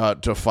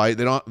fight.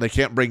 They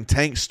can't bring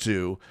tanks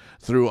through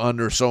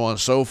under, so on and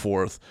so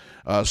forth.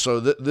 So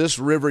this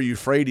river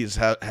Euphrates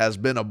has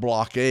been a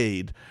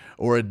blockade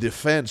or a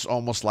defense,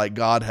 almost like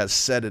God has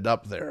set it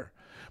up there.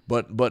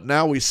 But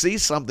now we see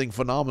something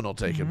phenomenal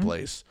taking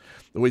place.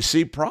 We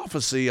see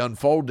prophecy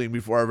unfolding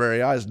before our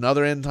very eyes,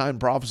 another end-time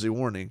prophecy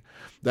warning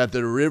that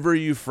the river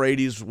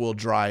Euphrates will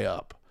dry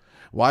up.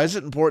 Why is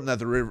it important that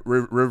the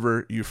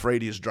river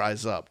Euphrates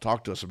dries up?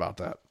 Talk to us about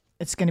that.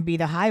 It's going to be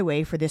the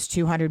highway for this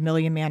 200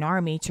 million man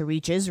army to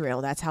reach Israel.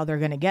 That's how they're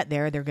going to get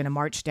there. They're going to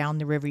march down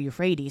the river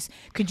Euphrates.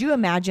 Could you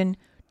imagine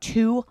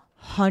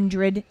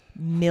 200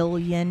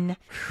 million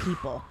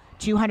people?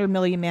 200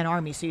 million man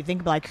army. So you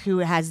think like who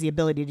has the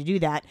ability to do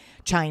that?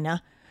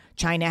 China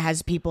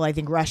has people. I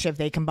think Russia, if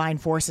they combine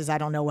forces, I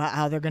don't know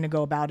how they're going to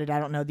go about it. I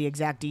don't know the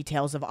exact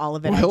details of all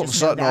of it. Well, Hilton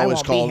Sutton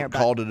always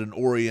called it an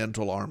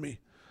Oriental army,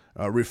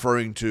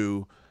 referring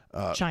to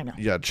China.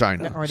 Yeah,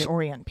 China. Or the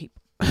Orient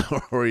people.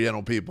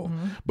 Oriental people.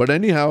 But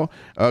anyhow,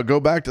 go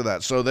back to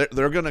that. So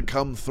they're going to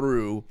come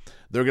through.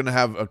 They're going to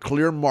have a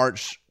clear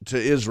march to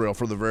Israel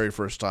for the very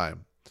first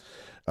time.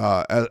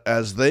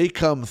 As they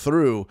come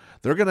through,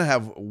 they're going to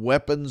have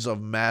weapons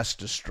of mass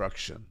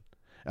destruction.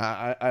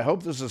 I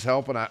hope this is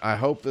helping. I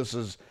hope this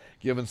is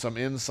giving some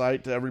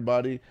insight to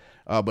everybody.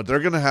 But they're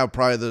going to have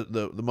probably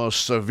the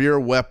most severe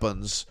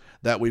weapons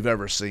that we've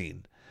ever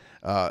seen.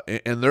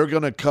 And they're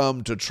going to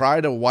come to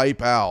try to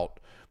wipe out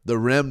the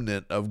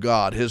remnant of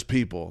God, his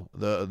people,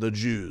 the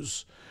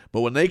Jews.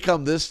 But when they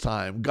come this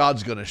time,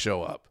 God's going to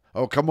show up.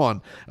 Oh, come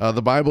on.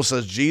 The Bible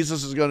says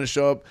Jesus is going to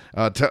show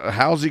up.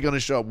 How's he going to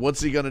show up? What's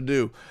he going to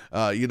do?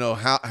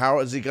 How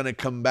is he going to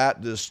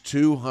combat this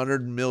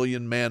 200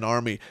 million man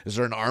army? Is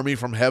there an army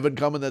from heaven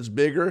coming that's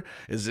bigger?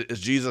 Is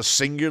Jesus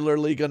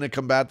singularly going to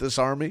combat this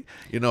army?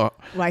 Well,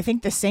 I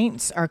think the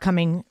saints are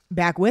coming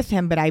back with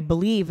him, but I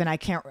believe, and I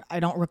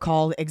don't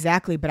recall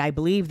exactly, but I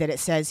believe that it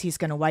says he's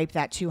going to wipe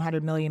that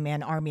 200 million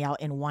man army out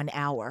in 1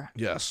 hour.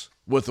 Yes,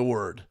 with the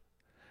word.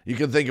 You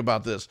can think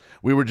about this.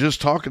 We were just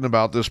talking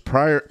about this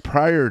prior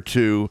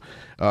to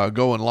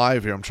going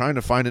live here. I'm trying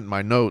to find it in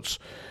my notes.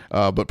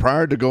 But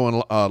prior to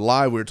going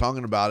live, we were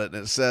talking about it,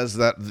 and it says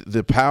that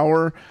the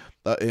power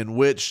in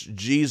which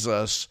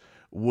Jesus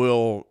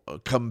will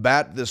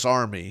combat this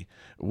army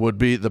would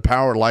be the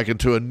power likened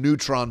to a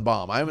neutron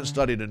bomb. I haven't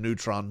studied a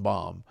neutron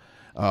bomb.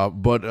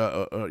 But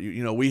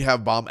we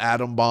have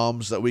atom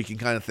bombs that we can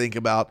kind of think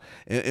about.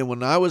 And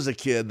when I was a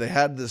kid, they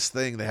had this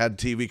thing. They had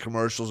TV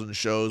commercials and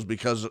shows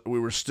because we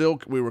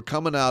were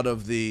coming out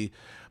of the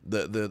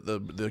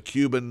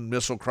Cuban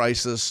Missile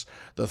Crisis,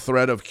 the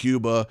threat of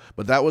Cuba,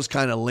 but that was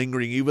kind of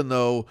lingering, even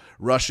though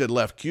Russia had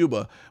left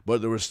Cuba. But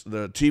there was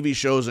the TV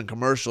shows and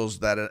commercials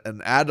that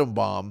an atom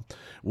bomb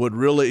would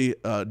really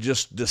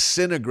just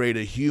disintegrate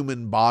a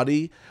human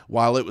body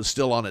while it was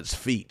still on its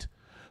feet.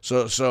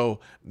 So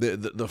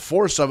the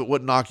force of it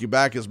wouldn't knock you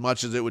back as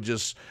much as it would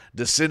just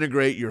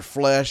disintegrate your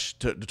flesh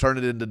to turn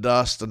it into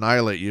dust,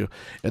 annihilate you.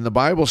 And the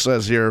Bible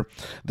says here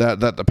that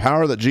the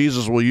power that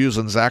Jesus will use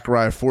in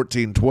Zechariah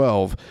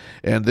 14:12,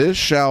 and this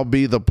shall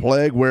be the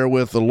plague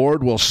wherewith the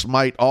Lord will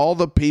smite all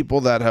the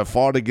people that have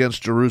fought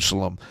against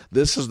Jerusalem.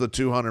 This is the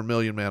 200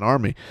 million man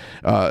army.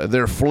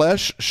 Their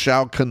flesh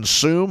shall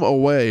consume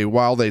away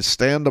while they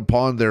stand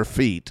upon their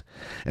feet,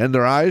 and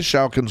their eyes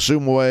shall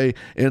consume away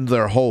in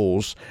their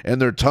holes,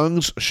 and their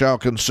tongues shall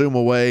consume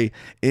away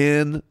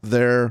in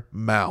their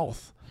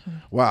mouth.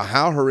 Wow,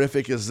 how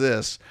horrific is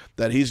this,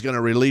 that he's going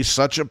to release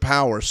such a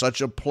power,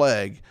 such a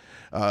plague,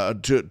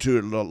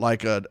 to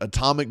like an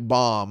atomic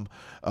bomb,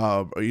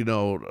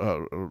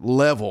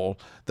 level,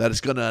 that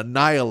it's going to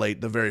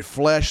annihilate the very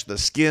flesh, the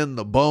skin,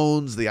 the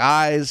bones, the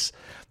eyes,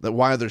 that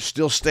while they're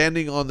still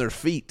standing on their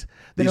feet,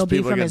 these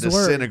people are going to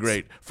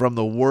disintegrate from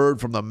the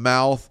word, from the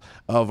mouth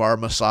of our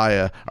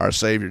Messiah, our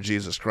Savior,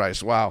 Jesus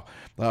Christ. Wow.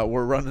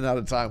 We're running out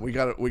of time. We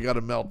got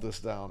to melt this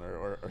down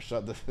or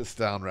shut this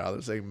down,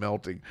 rather, saying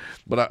melting.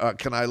 But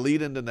can I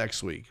lead into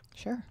next week?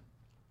 Sure.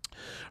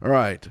 All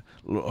right.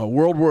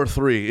 World War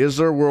III. Is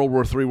there World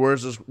War III? Where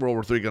is this World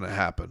War III going to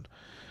happen?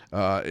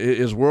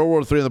 Is World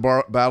War III and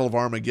the Battle of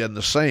Armageddon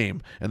the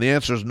same? And the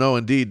answer is no,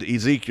 indeed.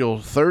 Ezekiel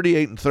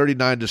 38 and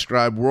 39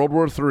 describe World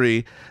War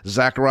III.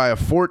 Zechariah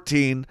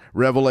 14,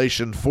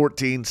 Revelation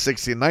 14,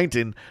 16,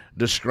 19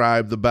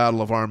 describe the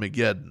Battle of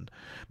Armageddon.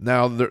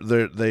 Now,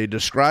 they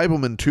describe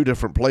them in two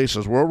different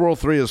places. World War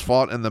III is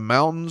fought in the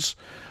mountains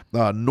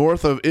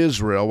north of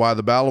Israel, while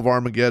the Battle of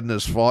Armageddon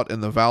is fought in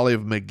the valley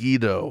of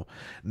Megiddo.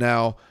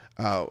 Now,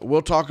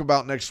 we'll talk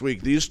about next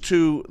week. These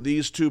two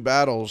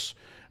battles,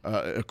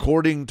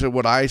 according to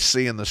what I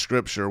see in the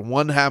scripture,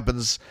 one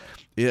happens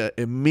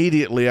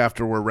immediately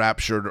after we're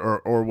raptured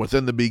or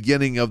within the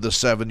beginning of the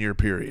 7-year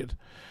period.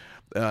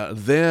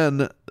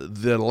 Then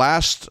the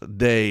last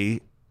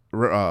day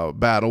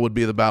battle would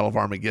be the Battle of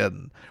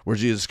Armageddon, where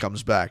Jesus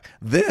comes back.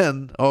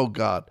 Then, oh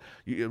God,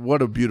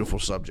 what a beautiful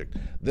subject.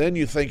 Then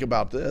you think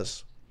about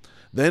this.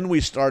 Then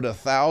we start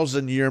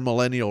 1,000-year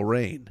millennial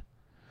reign.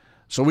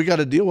 So we got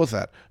to deal with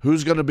that.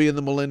 Who's going to be in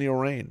the millennial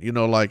reign?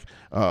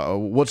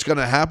 What's going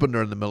to happen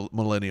during the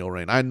millennial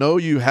reign? I know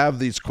you have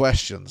these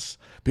questions.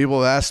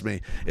 People have asked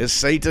me, is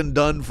Satan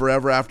done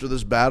forever after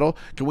this battle?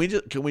 Can we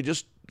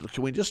just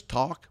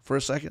talk for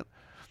a second?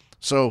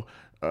 So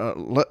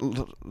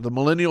the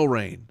millennial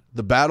reign,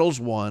 the battle's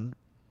won.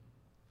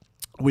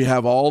 We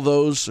have all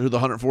those who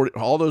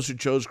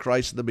chose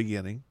Christ in the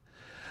beginning.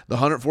 The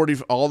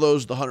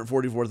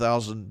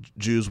 144,000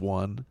 Jews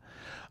won.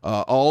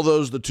 All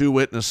those, the two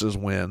witnesses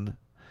win.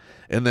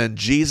 And then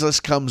Jesus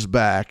comes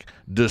back,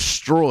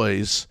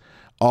 destroys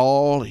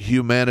all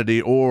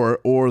humanity or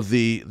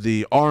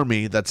the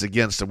army that's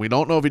against him. We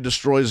don't know if he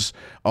destroys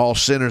all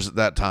sinners at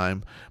that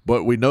time,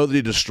 but we know that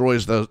he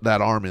destroys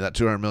that army, that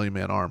 200 million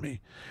man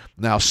army.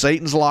 Now,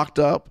 Satan's locked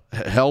up.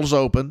 Hell's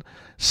open.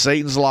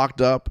 Satan's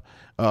locked up.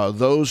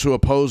 Those who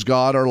oppose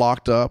God are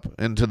locked up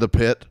into the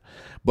pit.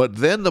 But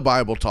then the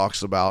Bible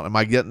talks about, am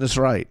I getting this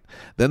right?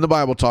 Then the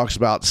Bible talks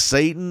about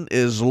Satan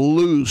is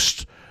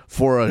loosed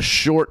for a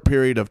short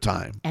period of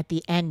time. At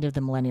the end of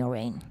the millennial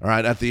reign. All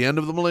right, at the end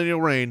of the millennial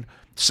reign,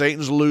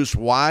 Satan's loose.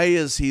 Why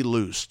is he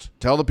loosed?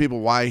 Tell the people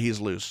why he's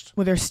loosed.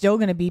 Well, there's still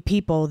going to be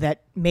people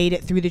that made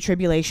it through the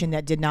tribulation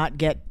that did not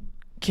get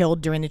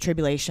killed during the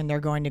tribulation. They're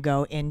going to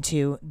go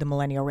into the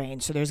millennial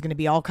reign. So there's going to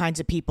be all kinds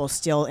of people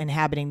still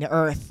inhabiting the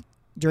earth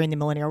during the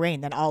millennial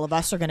reign. Then all of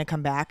us are going to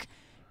come back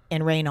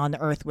and reign on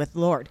the earth with the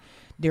Lord.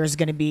 There's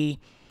going to be...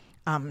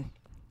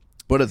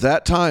 But at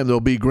that time, there'll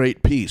be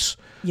great peace.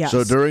 Yes.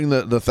 So during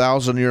the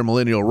 1,000-year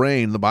millennial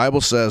reign, the Bible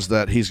says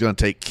that he's going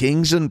to take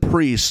kings and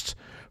priests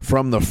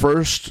from the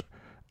first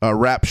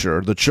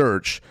rapture, the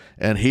church,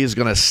 and he's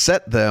going to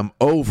set them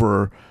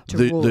over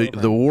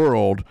the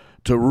world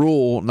to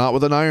rule, not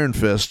with an iron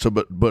fist,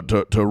 but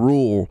to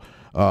rule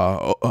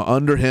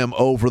under him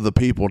over the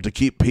people, to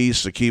keep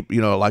peace, to keep,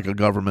 like a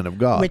government of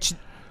God. Which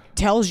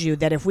tells you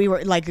that if we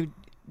were like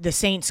the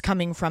saints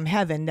coming from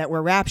heaven that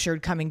were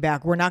raptured coming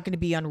back, we're not going to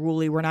be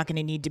unruly. We're not going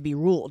to need to be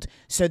ruled.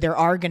 So there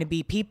are going to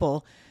be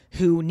people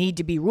who need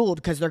to be ruled,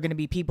 because they're going to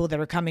be people that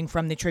are coming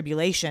from the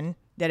tribulation,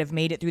 that have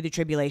made it through the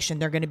tribulation.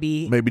 They're going to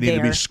be maybe need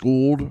to be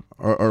schooled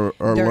or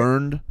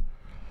learned.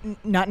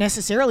 Not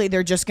necessarily.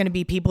 They're just going to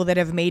be people that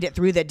have made it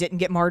through, that didn't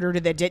get martyred or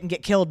that didn't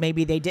get killed.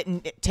 Maybe they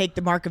didn't take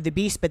the mark of the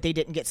beast, but they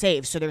didn't get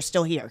saved. So they're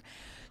still here.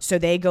 So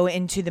they go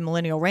into the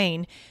millennial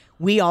reign.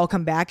 We all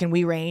come back and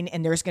we reign,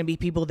 and there's going to be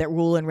people that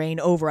rule and reign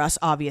over us,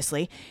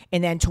 obviously.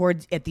 And then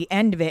at the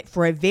end of it,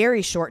 for a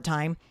very short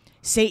time,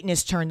 Satan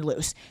is turned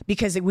loose,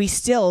 because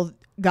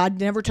God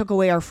never took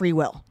away our free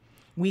will.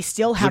 We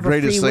still have a free will.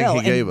 The greatest thing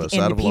he gave us, out of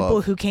love. And the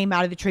people who came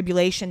out of the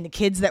tribulation, the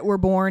kids that were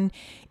born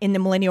in the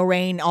millennial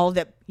reign, all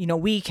that,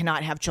 we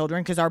cannot have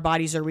children because our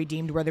bodies are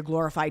redeemed. We're the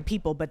glorified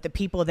people. But the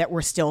people that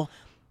were still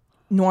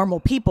normal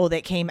people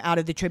that came out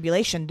of the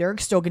tribulation, they're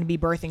still going to be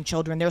birthing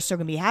children. They're still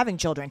going to be having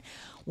children.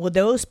 Well,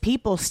 those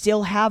people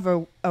still have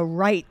a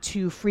right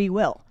to free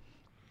will.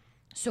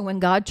 So when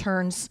God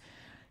turns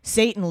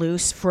Satan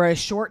loose for a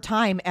short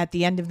time at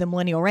the end of the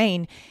millennial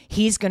reign,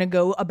 he's going to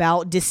go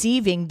about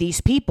deceiving these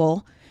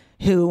people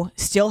who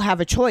still have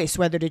a choice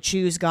whether to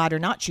choose God or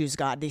not choose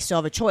God. They still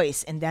have a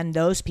choice. And then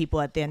those people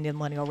at the end of the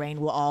millennial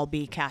reign will all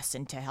be cast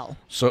into hell.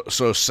 So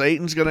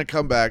Satan's going to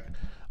come back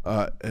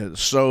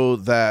so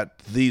that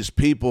these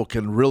people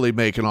can really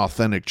make an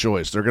authentic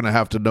choice. They're going to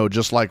have to know,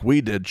 just like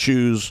we did,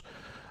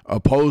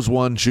 oppose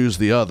one, choose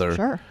the other.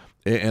 Sure.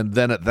 And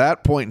then at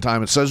that point in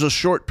time, it says a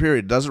short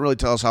period. It doesn't really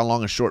tell us how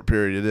long a short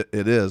period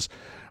it is.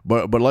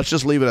 But let's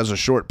just leave it as a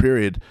short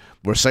period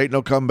where Satan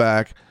will come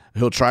back.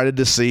 He'll try to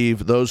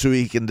deceive. Those who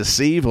he can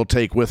deceive, he'll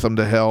take with him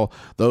to hell.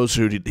 Those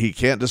who he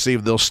can't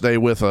deceive, they'll stay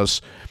with us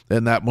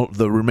in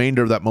the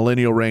remainder of that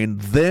millennial reign.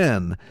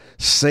 Then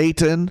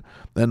Satan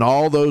and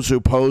all those who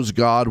oppose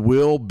God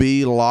will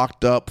be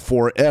locked up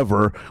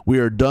forever. We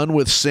are done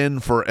with sin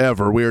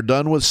forever. We are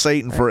done with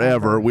Satan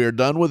forever. We are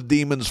done with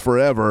demons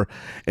forever.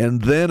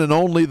 And then and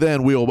only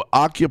then we will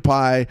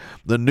occupy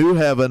the new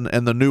heaven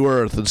and the new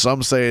earth, and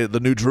some say the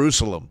new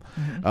Jerusalem,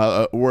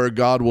 where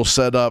God will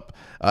set up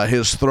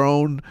his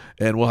throne,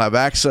 and we'll have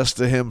access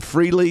to him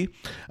freely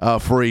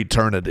for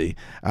eternity.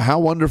 How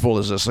wonderful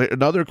is this?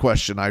 Another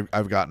question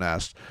I've gotten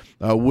asked.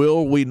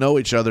 Will we know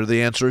each other?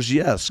 The answer is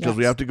yes, because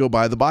we have to go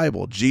by the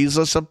Bible.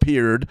 Jesus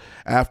appeared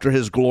after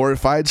his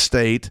glorified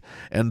state,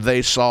 and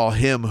they saw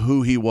him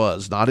who he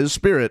was, not his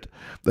spirit.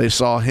 They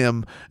saw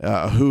him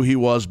who he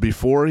was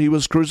before he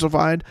was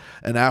crucified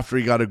and after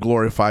he got a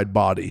glorified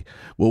body.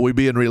 Will we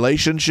be in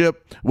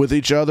relationship with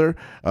each other?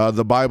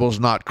 The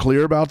Bible's not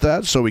clear about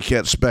that, so we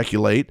can't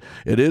speculate.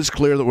 It is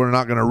clear that we're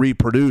not going to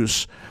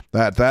reproduce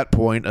at that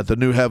point at the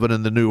new heaven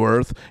and the new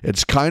earth.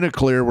 It's kind of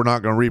clear we're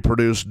not going to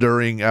reproduce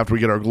after we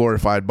get our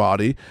glorified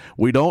body.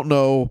 We don't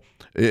know,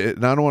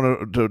 and I don't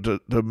want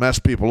to mess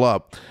people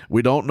up.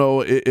 We don't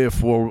know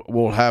if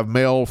we'll have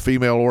male,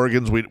 female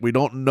organs. We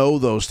don't know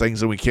those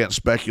things, and we can't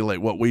speculate.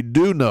 What we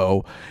do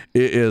know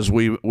is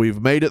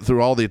we've made it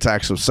through all the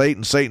attacks of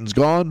Satan. Satan's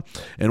gone,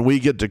 and we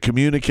get to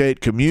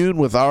commune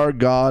with our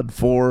God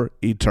for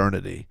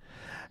eternity.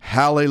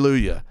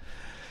 Hallelujah.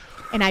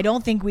 And I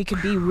don't think we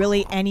could be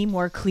really any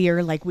more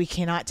clear. Like, we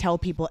cannot tell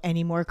people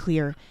any more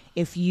clear.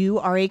 If you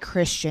are a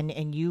Christian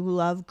and you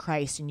love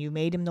Christ and you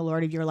made him the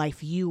Lord of your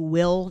life, you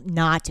will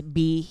not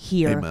be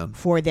here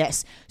for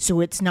this.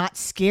 So it's not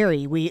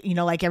scary.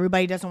 Like,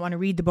 everybody doesn't want to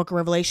read the book of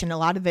Revelation, a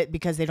lot of it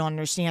because they don't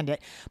understand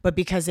it, but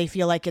because they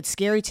feel like it's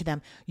scary to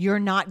them. You're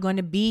not going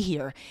to be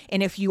here.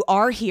 And if you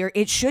are here,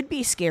 it should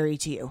be scary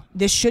to you.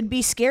 This should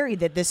be scary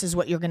that this is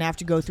what you're going to have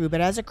to go through.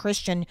 But as a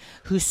Christian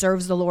who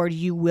serves the Lord,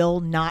 you will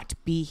not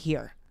be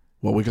here.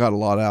 Well, we got a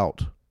lot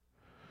out.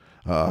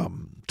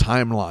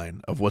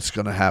 Timeline of what's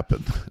going to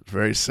happen.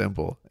 Very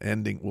simple.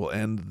 We'll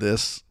end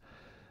this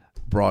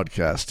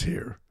broadcast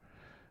here,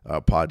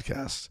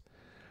 podcast.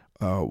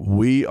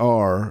 We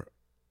are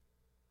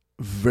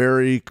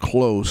very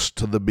close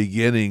to the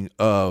beginning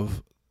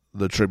of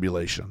the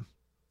tribulation.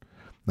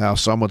 Now,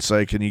 some would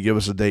say, can you give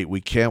us a date?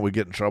 We can't. We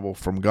get in trouble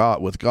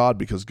with God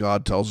because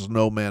God tells us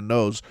no man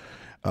knows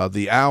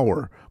the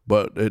hour,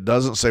 but it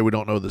doesn't say we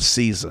don't know the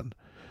season.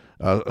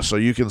 So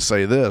you can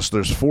say this: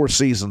 there's 4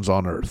 seasons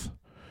on earth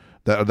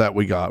that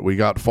we got. We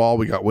got fall,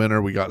 we got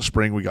winter, we got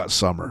spring, we got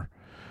summer.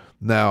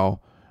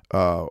 Now,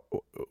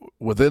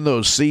 within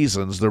those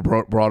seasons, they're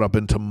brought up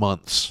into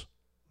months.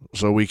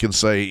 So we can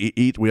say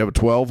we have a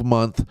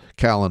 12-month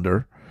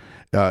calendar.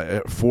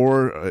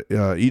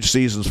 Each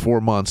season's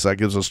 4 months. That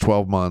gives us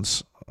 12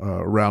 months,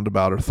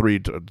 roundabout, or 3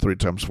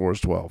 times 4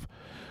 is 12.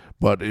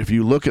 But if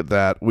you look at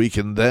that, we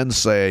can then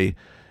say,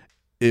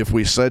 if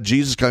we said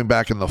Jesus coming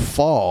back in the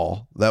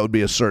fall, that would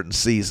be a certain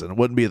season. It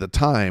wouldn't be at the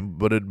time,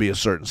 but it'd be a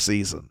certain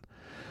season.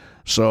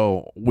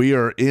 So we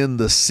are in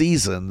the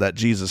season that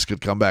Jesus could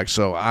come back.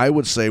 So I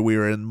would say we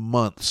are in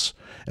months.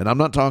 And I'm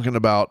not talking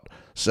about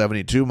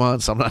 72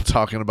 months. I'm not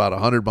talking about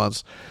 100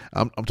 months.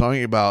 I'm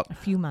talking about a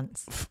few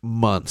months.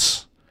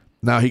 Months.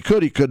 Now, he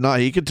could not.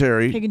 He could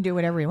tarry. He can do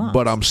whatever he wants.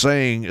 But I'm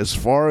saying, as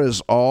far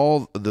as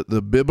all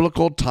the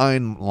biblical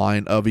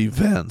timeline of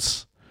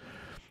events,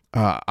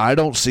 I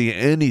don't see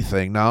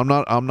anything. Now,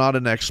 I'm not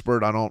an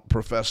expert. I don't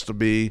profess to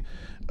be,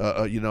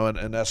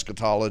 an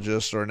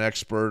eschatologist or an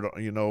expert,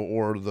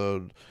 or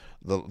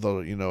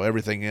the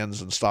everything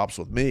ends and stops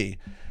with me.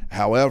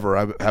 However,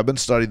 I've been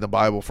studying the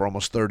Bible for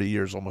almost 30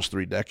 years, almost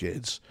 3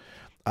 decades.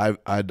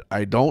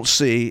 I don't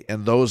see,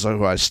 and those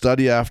who I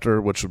study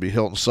after, which would be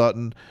Hilton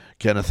Sutton,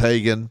 Kenneth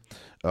Hagin,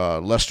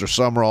 Lester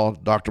Summerall,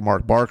 Dr.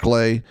 Mark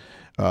Barclay,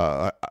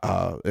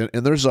 and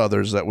there's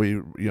others that we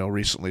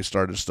recently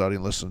started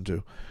studying, listening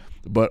to,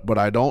 but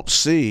I don't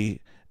see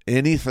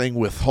anything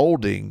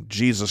withholding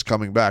Jesus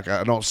coming back.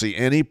 I don't see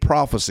any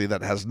prophecy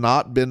that has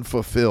not been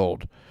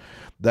fulfilled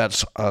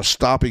that's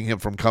stopping him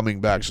from coming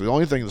back. So the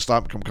only thing that's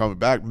stopping him from coming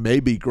back may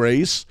be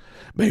grace,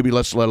 maybe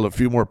let's let a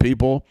few more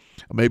people,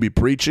 maybe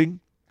preaching.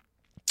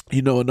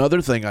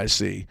 Another thing I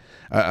see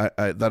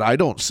that I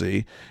don't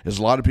see is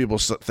a lot of people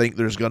think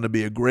there's going to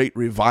be a great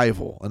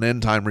revival, an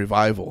end-time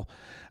revival.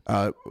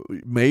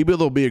 Maybe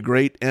there'll be a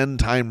great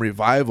end-time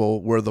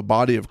revival where the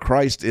body of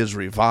Christ is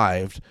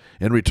revived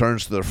and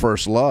returns to their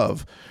first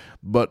love.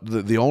 But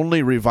the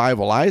only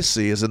revival I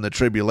see is in the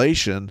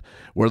tribulation,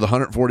 where the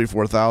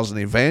 144,000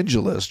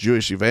 evangelists,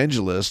 Jewish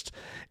evangelists,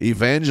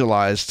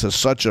 evangelized to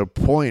such a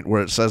point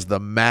where it says the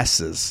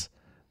masses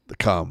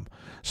come.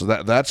 So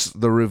that's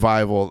the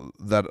revival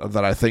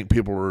that I think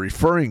people were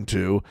referring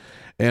to,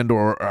 and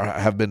or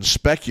have been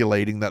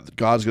speculating that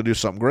God's going to do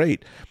something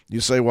great. You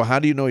say, well, how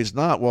do you know he's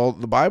not? Well,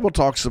 the Bible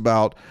talks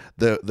about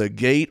the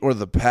gate or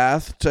the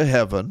path to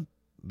heaven,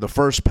 the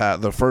first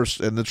path, the first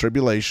in the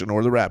tribulation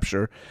or the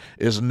rapture,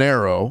 is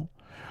narrow.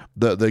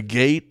 The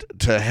gate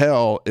to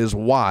hell is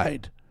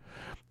wide.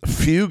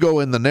 Few go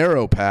in the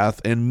narrow path,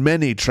 and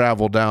many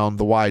travel down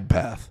the wide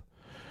path.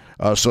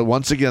 So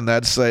once again,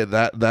 that's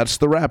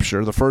the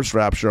rapture, the first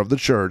rapture of the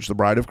church, the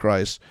bride of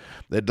Christ.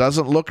 It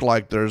doesn't look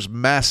like there's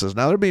masses.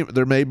 Now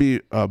there may be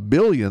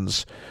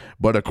billions,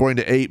 but according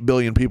to 8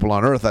 billion people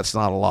on earth, that's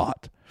not a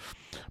lot.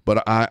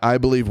 But I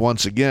believe,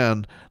 once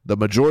again, the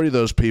majority of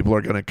those people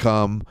are going to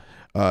come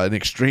in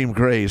extreme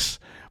grace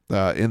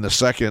in the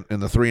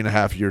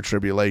 3.5 year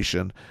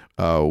tribulation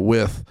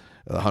with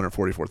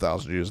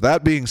 144,000 Jews.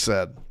 That being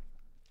said,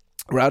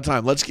 we're out of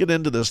time. Let's get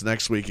into this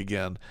next week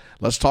again.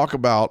 Let's talk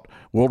about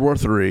World War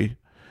III.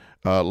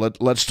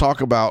 Let's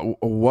talk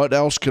about what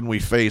else can we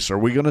face. Are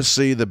we going to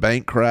see the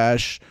bank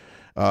crash,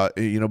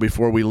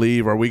 before we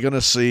leave? Are we going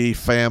to see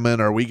famine?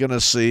 Are we going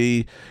to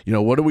see,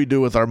 what do we do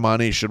with our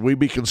money? Should we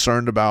be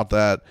concerned about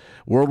that?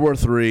 World War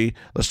III.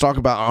 Let's talk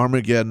about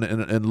Armageddon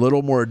in a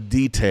little more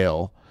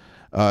detail.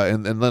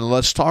 And then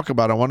let's talk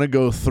about, I want to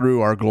go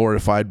through our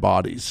glorified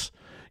bodies.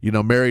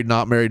 Married,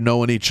 not married,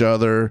 knowing each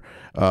other.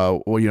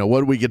 What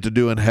do we get to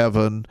do in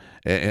heaven,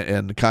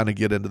 and kind of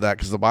get into that,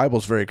 because the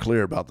Bible's very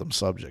clear about them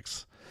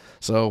subjects.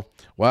 So,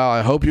 wow,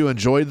 I hope you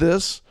enjoyed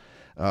this.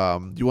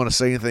 Do you want to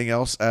say anything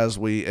else as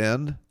we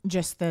end?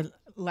 Just the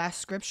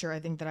last scripture I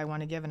think that I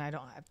want to give, and I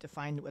don't have to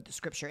find what the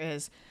scripture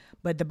is,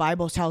 but the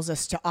Bible tells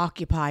us to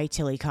occupy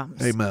till he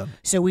comes. Amen.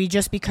 So we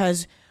just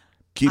because...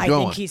 Keep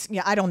going.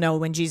 I don't know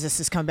when Jesus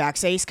has come back.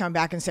 Say he's come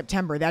back in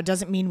September. That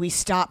doesn't mean we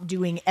stop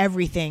doing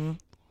everything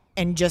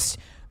and just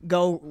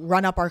go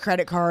run up our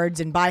credit cards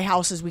and buy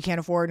houses we can't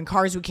afford and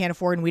cars we can't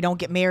afford, and we don't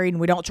get married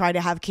and we don't try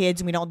to have kids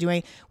and we don't do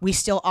anything. We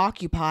still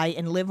occupy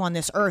and live on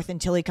this earth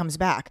until he comes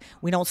back.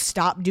 We don't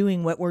stop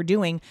doing what we're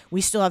doing.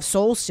 We still have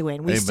souls to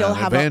win. We still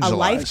have a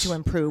life to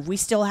improve. We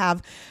still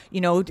have,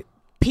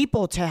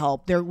 people to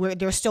help.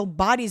 There's still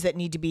bodies that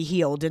need to be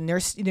healed, and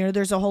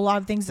there's a whole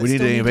lot of things that we need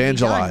still to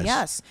evangelize. To be done.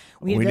 Yes,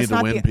 we need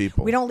to win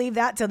people. We don't leave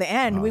that to the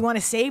end. We want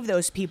to save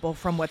those people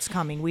from what's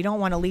coming. We don't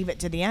want to leave it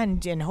to the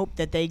end and hope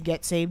that they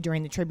get saved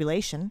during the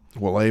tribulation.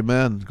 Well,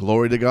 amen.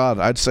 Glory to God.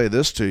 I'd say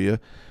this to you.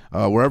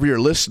 Wherever you're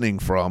listening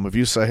from, if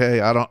you say, "Hey,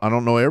 I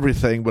don't know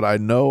everything, but I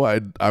know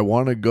I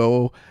want to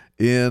go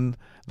in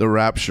the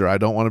rapture. I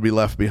don't want to be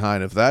left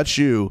behind." If that's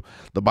you,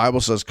 the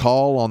Bible says,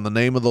 call on the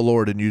name of the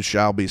Lord and you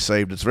shall be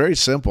saved. It's very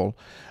simple.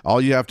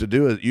 All you have to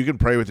do is, you can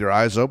pray with your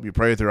eyes open, you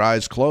pray with your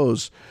eyes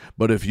closed,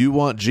 but if you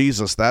want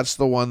Jesus, that's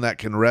the one that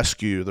can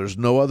rescue you. There's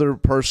no other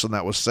person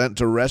that was sent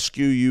to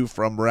rescue you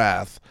from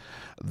wrath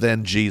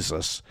than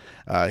Jesus.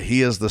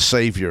 He is the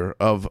Savior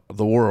of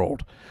the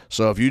world.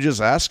 So if you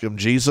just ask him,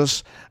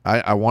 Jesus,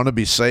 I want to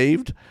be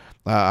saved.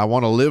 I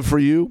want to live for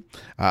you.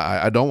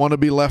 I don't want to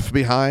be left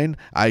behind.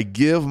 I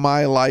give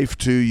my life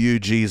to you,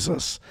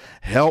 Jesus.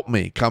 Help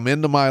me. Come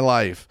into my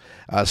life.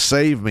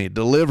 Save me.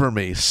 Deliver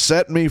me.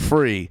 Set me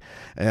free.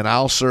 And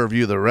I'll serve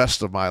you the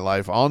rest of my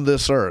life on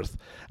this earth.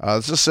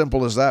 It's as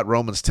simple as that.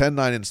 Romans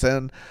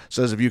 10:9-10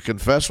 says, if you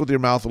confess with your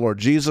mouth the Lord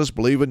Jesus,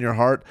 believe in your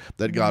heart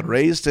that God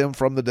raised him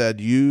from the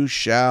dead, you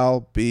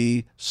shall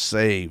be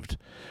saved.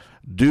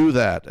 Do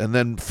that, and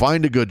then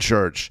find a good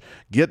church.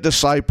 Get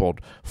discipled.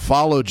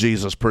 Follow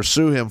Jesus.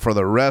 Pursue him for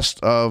the rest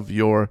of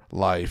your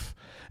life.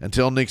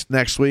 Until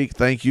next week,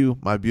 thank you,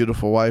 my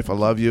beautiful wife. I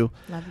love you.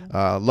 Love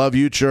you. Love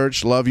you,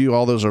 church. Love you.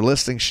 All those are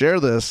listening. Share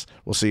this.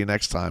 We'll see you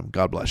next time.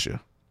 God bless you.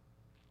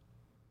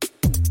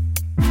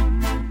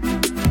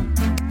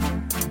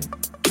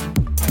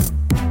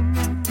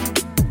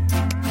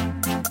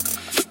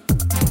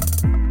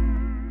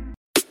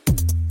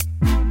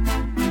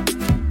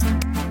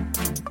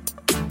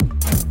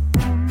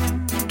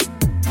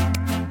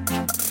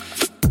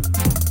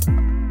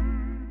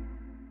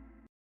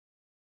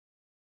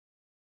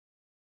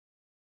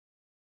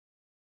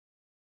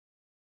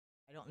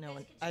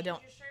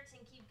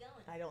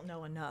 I don't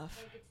know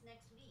enough.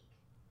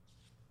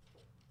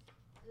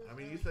 I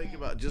mean, you think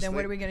about just. Then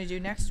what are we going to do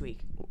next week?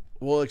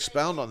 We'll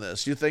expound on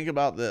this. You think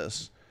about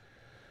this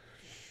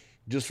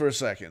just for a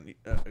second.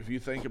 If you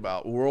think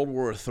about World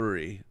War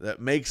III,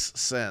 that makes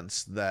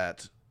sense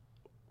that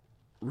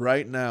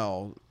right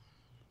now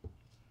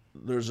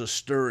there's a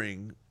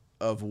stirring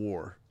of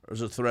war.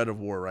 There's a threat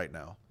of war right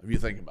now, if you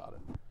think about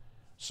it.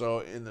 So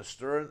in the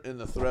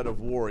threat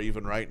of war,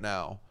 even right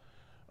now,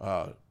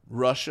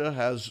 Russia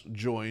has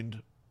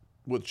joined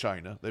with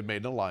China. They've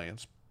made an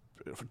alliance.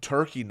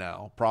 Turkey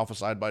now,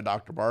 prophesied by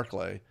Dr.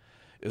 Barclay,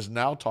 is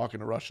now talking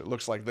to Russia. It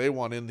looks like they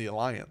want in the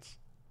alliance.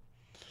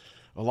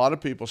 A lot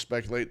of people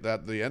speculate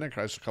that the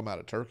Antichrist will come out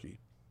of Turkey.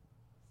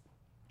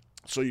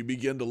 So you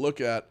begin to look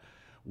at,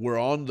 we're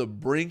on the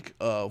brink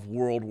of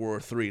World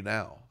War III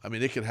now. I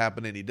mean, it could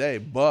happen any day,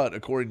 but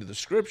according to the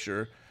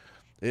scripture,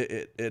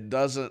 it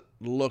doesn't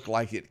look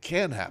like it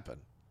can happen,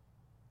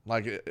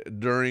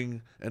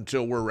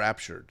 until we're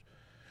raptured.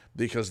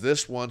 Because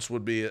this once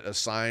would be a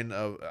sign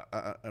of,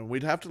 and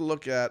we'd have to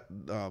look at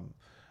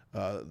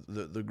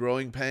the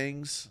growing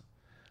pangs,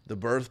 the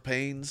birth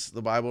pains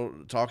the Bible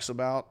talks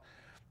about.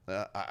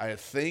 I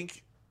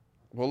think,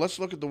 well, let's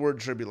look at the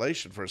word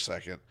tribulation for a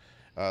second.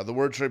 The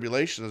word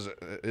tribulation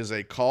is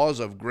a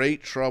cause of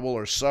great trouble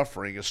or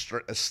suffering,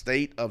 a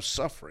state of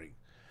suffering.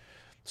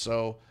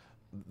 So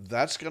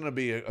that's going to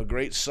be a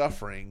great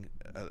suffering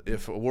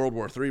if World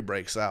War III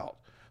breaks out.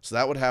 So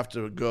that would have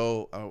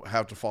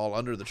to fall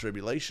under the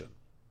tribulation.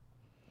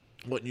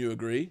 Wouldn't you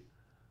agree?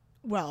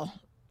 Well,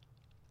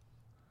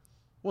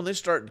 when they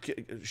start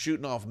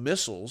shooting off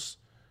missiles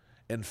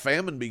and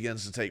famine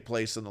begins to take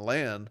place in the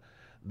land,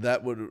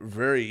 that would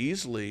very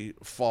easily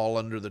fall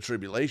under the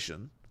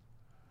tribulation.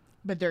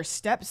 but there's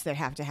steps that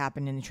have to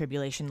happen in the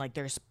tribulation. Like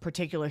there's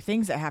particular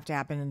things that have to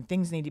happen, and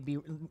things need to be.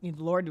 The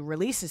Lord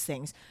releases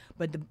things,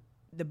 but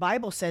the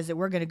Bible says that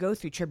we're going to go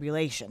through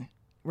tribulation.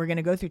 We're going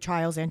to go through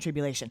trials and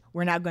tribulation.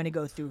 We're not going to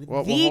go through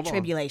the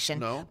tribulation,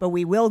 but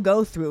we will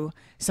go through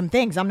some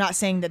things. I'm not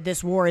saying that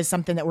this war is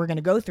something that we're going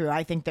to go through.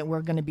 I think that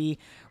we're going to be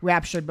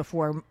raptured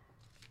before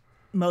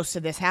most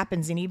of this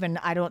happens. And even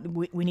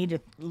we need to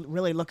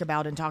really look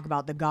about and talk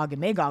about the Gog and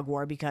Magog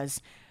war,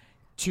 because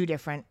two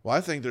different. Well,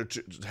 I think they're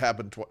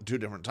happened two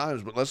different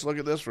times, but let's look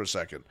at this for a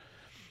second.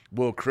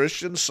 Will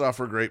Christians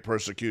suffer great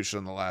persecution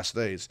in the last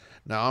days?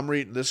 Now, I'm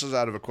reading, this is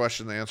out of a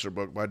question and answer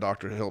book by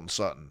Dr. Hilton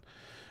Sutton.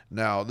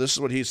 Now, this is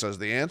what he says.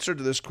 The answer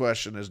to this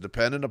question is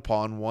dependent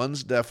upon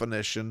one's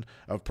definition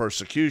of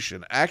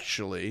persecution.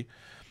 Actually,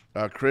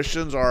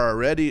 Christians are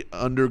already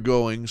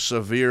undergoing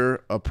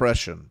severe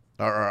oppression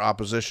or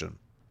opposition.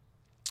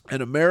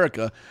 In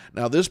America,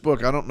 now this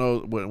book, I don't know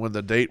when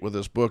the date with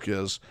this book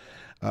is.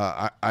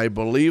 I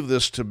believe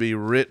this to be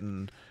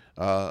written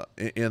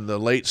in the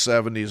late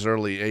 70s,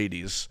 early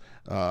 80s.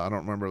 I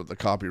don't remember the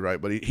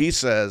copyright, but he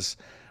says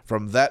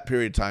from that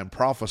period of time,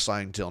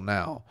 prophesying till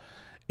now,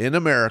 in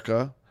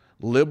America,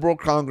 liberal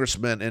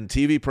congressmen and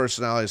TV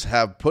personalities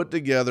have put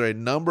together a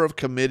number of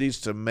committees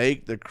to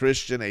make the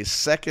Christian a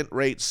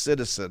second-rate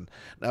citizen.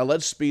 Now,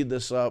 let's speed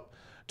this up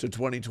to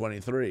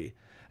 2023.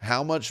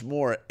 How much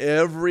more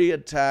every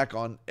attack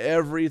on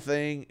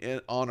everything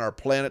on our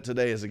planet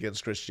today is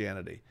against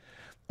Christianity.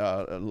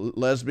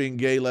 Lesbian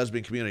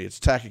community, it's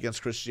attack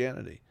against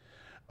Christianity.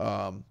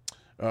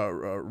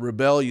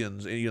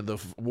 Rebellions,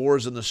 the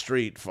wars in the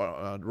street,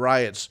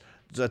 riots,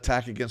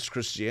 attack against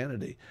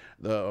Christianity.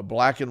 The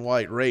black and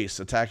white race,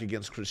 attack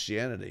against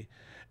Christianity.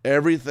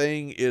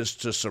 Everything is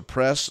to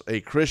suppress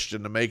a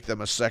Christian to make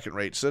them a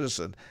second-rate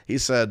citizen. He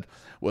said,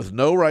 with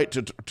no right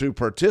to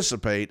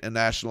participate in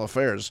national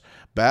affairs.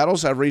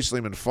 Battles have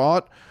recently been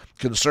fought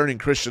concerning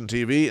Christian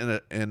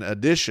TV. In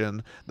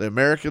addition, the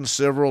American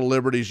Civil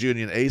Liberties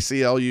Union,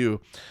 ACLU,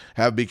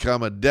 have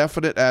become a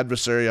definite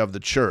adversary of the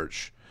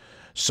church.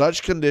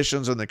 Such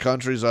conditions in the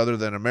countries other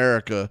than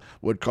America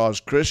would cause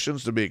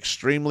Christians to be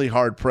extremely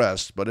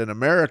hard-pressed, but in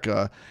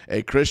America,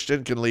 a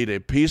Christian can lead a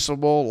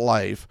peaceable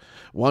life,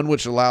 one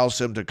which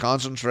allows him to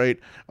concentrate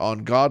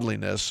on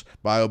godliness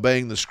by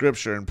obeying the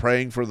Scripture and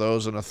praying for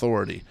those in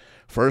authority.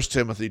 1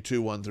 Timothy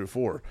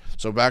 2:1-4.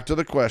 So back to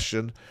the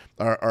question,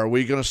 are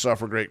we going to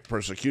suffer great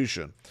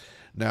persecution?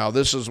 Now,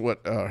 this is what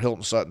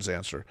Hilton Sutton's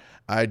answer.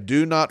 I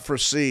do not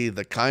foresee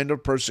the kind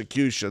of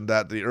persecution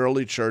that the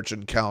early church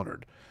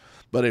encountered,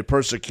 but a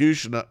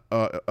persecution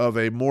of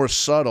a more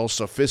subtle,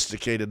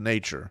 sophisticated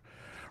nature.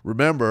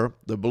 Remember,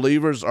 the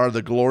believers are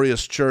the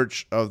glorious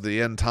church of the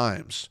end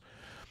times.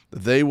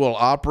 They will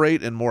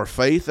operate in more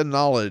faith and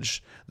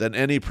knowledge than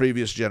any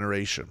previous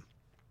generation.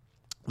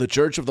 The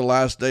church of the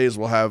last days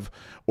will have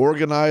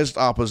organized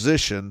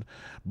opposition,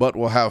 but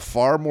will have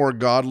far more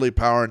godly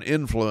power and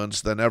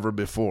influence than ever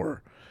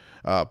before.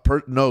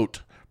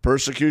 Note,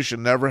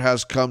 persecution never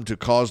has come to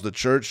cause the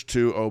church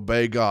to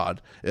obey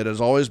God. It has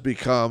always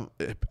come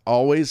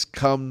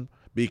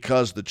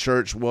because the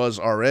church was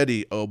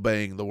already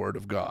obeying the word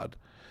of God.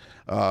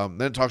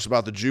 Then it talks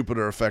about the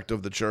Jupiter effect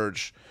of the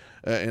church,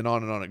 and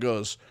on it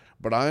goes.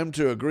 But I am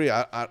to agree.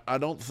 I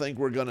don't think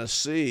we're going to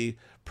see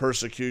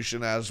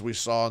persecution as we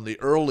saw in the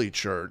early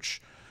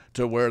church,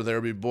 to where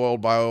they'll be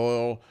boiled by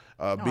oil,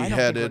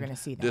 beheaded,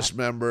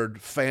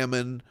 dismembered,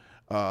 famine.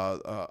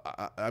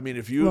 I mean,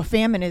 if you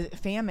famine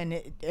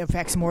it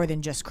affects more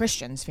than just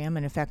Christians.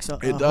 Famine affects a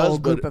whole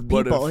group of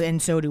people,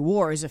 and so do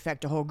wars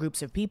affect a whole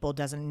groups of people. It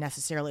doesn't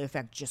necessarily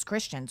affect just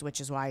Christians, which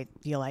is why I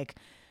feel like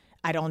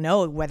I don't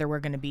know whether we're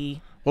going to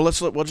be. Well, let's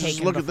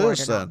just look at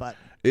this then.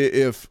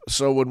 If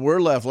so, when we're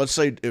left, let's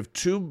say if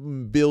 2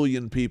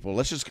 billion people,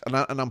 and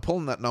I'm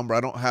pulling that number. I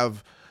don't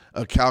have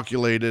a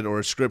calculated or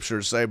a scripture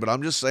to say, but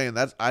I'm just saying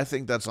that I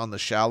think that's on the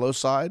shallow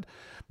side.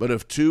 But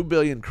if 2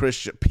 billion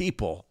Christian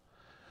people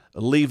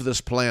leave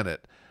this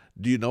planet,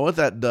 do you know what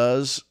that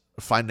does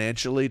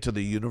financially to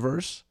the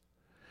universe?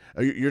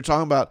 You're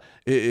talking about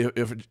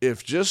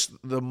if just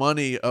the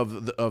money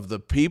of the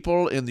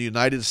people in the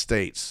United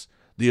States,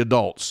 the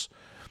adults,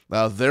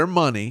 their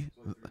money,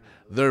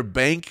 their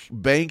bank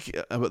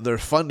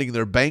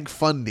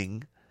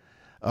funding.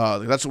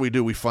 That's what we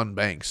do. We fund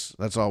banks.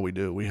 That's all we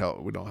do. We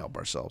don't help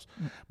ourselves.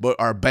 But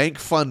our bank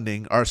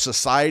funding, our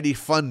society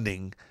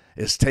funding,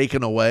 is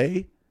taken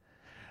away.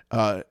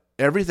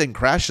 Everything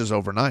crashes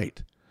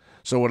overnight.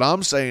 So what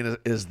I'm saying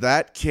is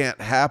that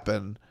can't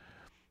happen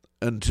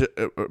until,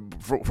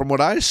 from what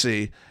I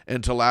see,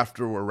 until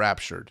after we're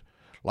raptured.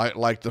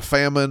 Like the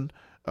famine,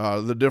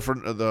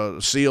 the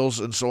seals,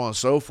 and so on and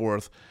so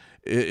forth.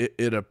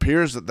 It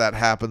appears that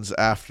happens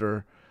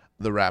after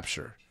the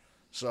rapture.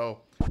 So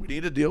we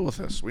need to deal with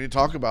this. We need to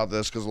talk about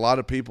this because a lot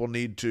of people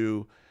need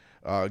to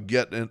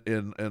get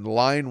in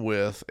line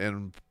with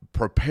and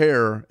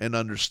prepare and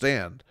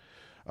understand.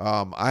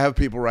 I have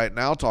people right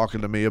now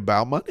talking to me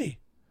about money,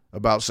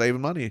 about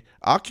saving money.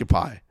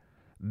 Occupy.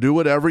 Do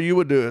whatever you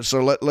would do.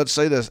 So let's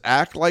say this.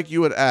 Act like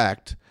you would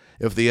act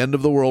if the end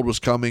of the world was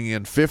coming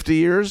in 50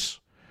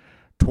 years,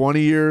 20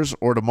 years,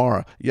 or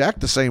tomorrow. You act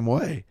the same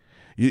way.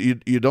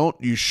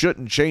 You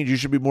shouldn't change. You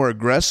should be more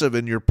aggressive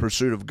in your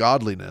pursuit of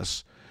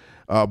godliness.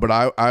 But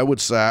I would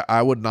say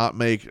I would not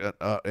make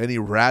any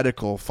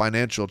radical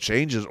financial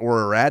changes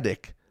or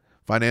erratic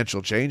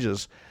financial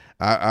changes.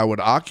 I would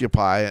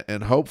occupy,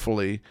 and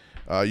hopefully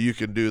you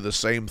can do the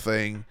same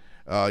thing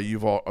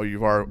you've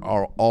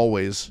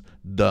always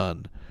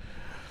done.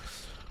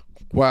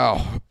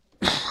 Wow.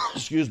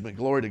 Excuse me.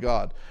 Glory to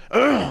God.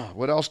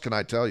 What else can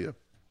I tell you?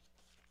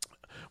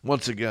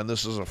 Once again,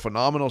 this is a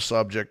phenomenal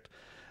subject.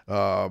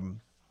 I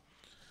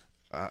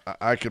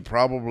could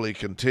probably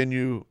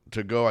continue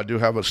to go. I do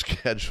have a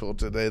schedule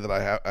today that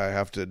I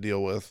have to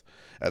deal with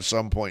at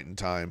some point in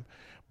time,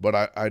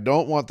 but I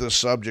don't want this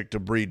subject to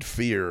breed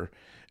fear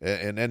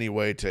in any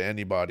way to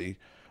anybody.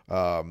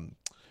 I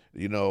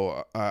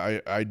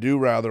do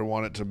rather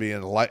want it to be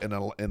an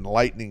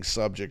enlightening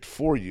subject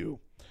for you.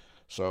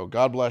 So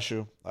God bless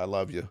you. I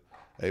love you.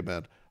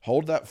 Amen.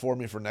 Hold that for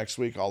me for next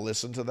week. I'll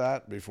listen to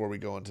that before we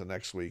go into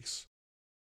next week's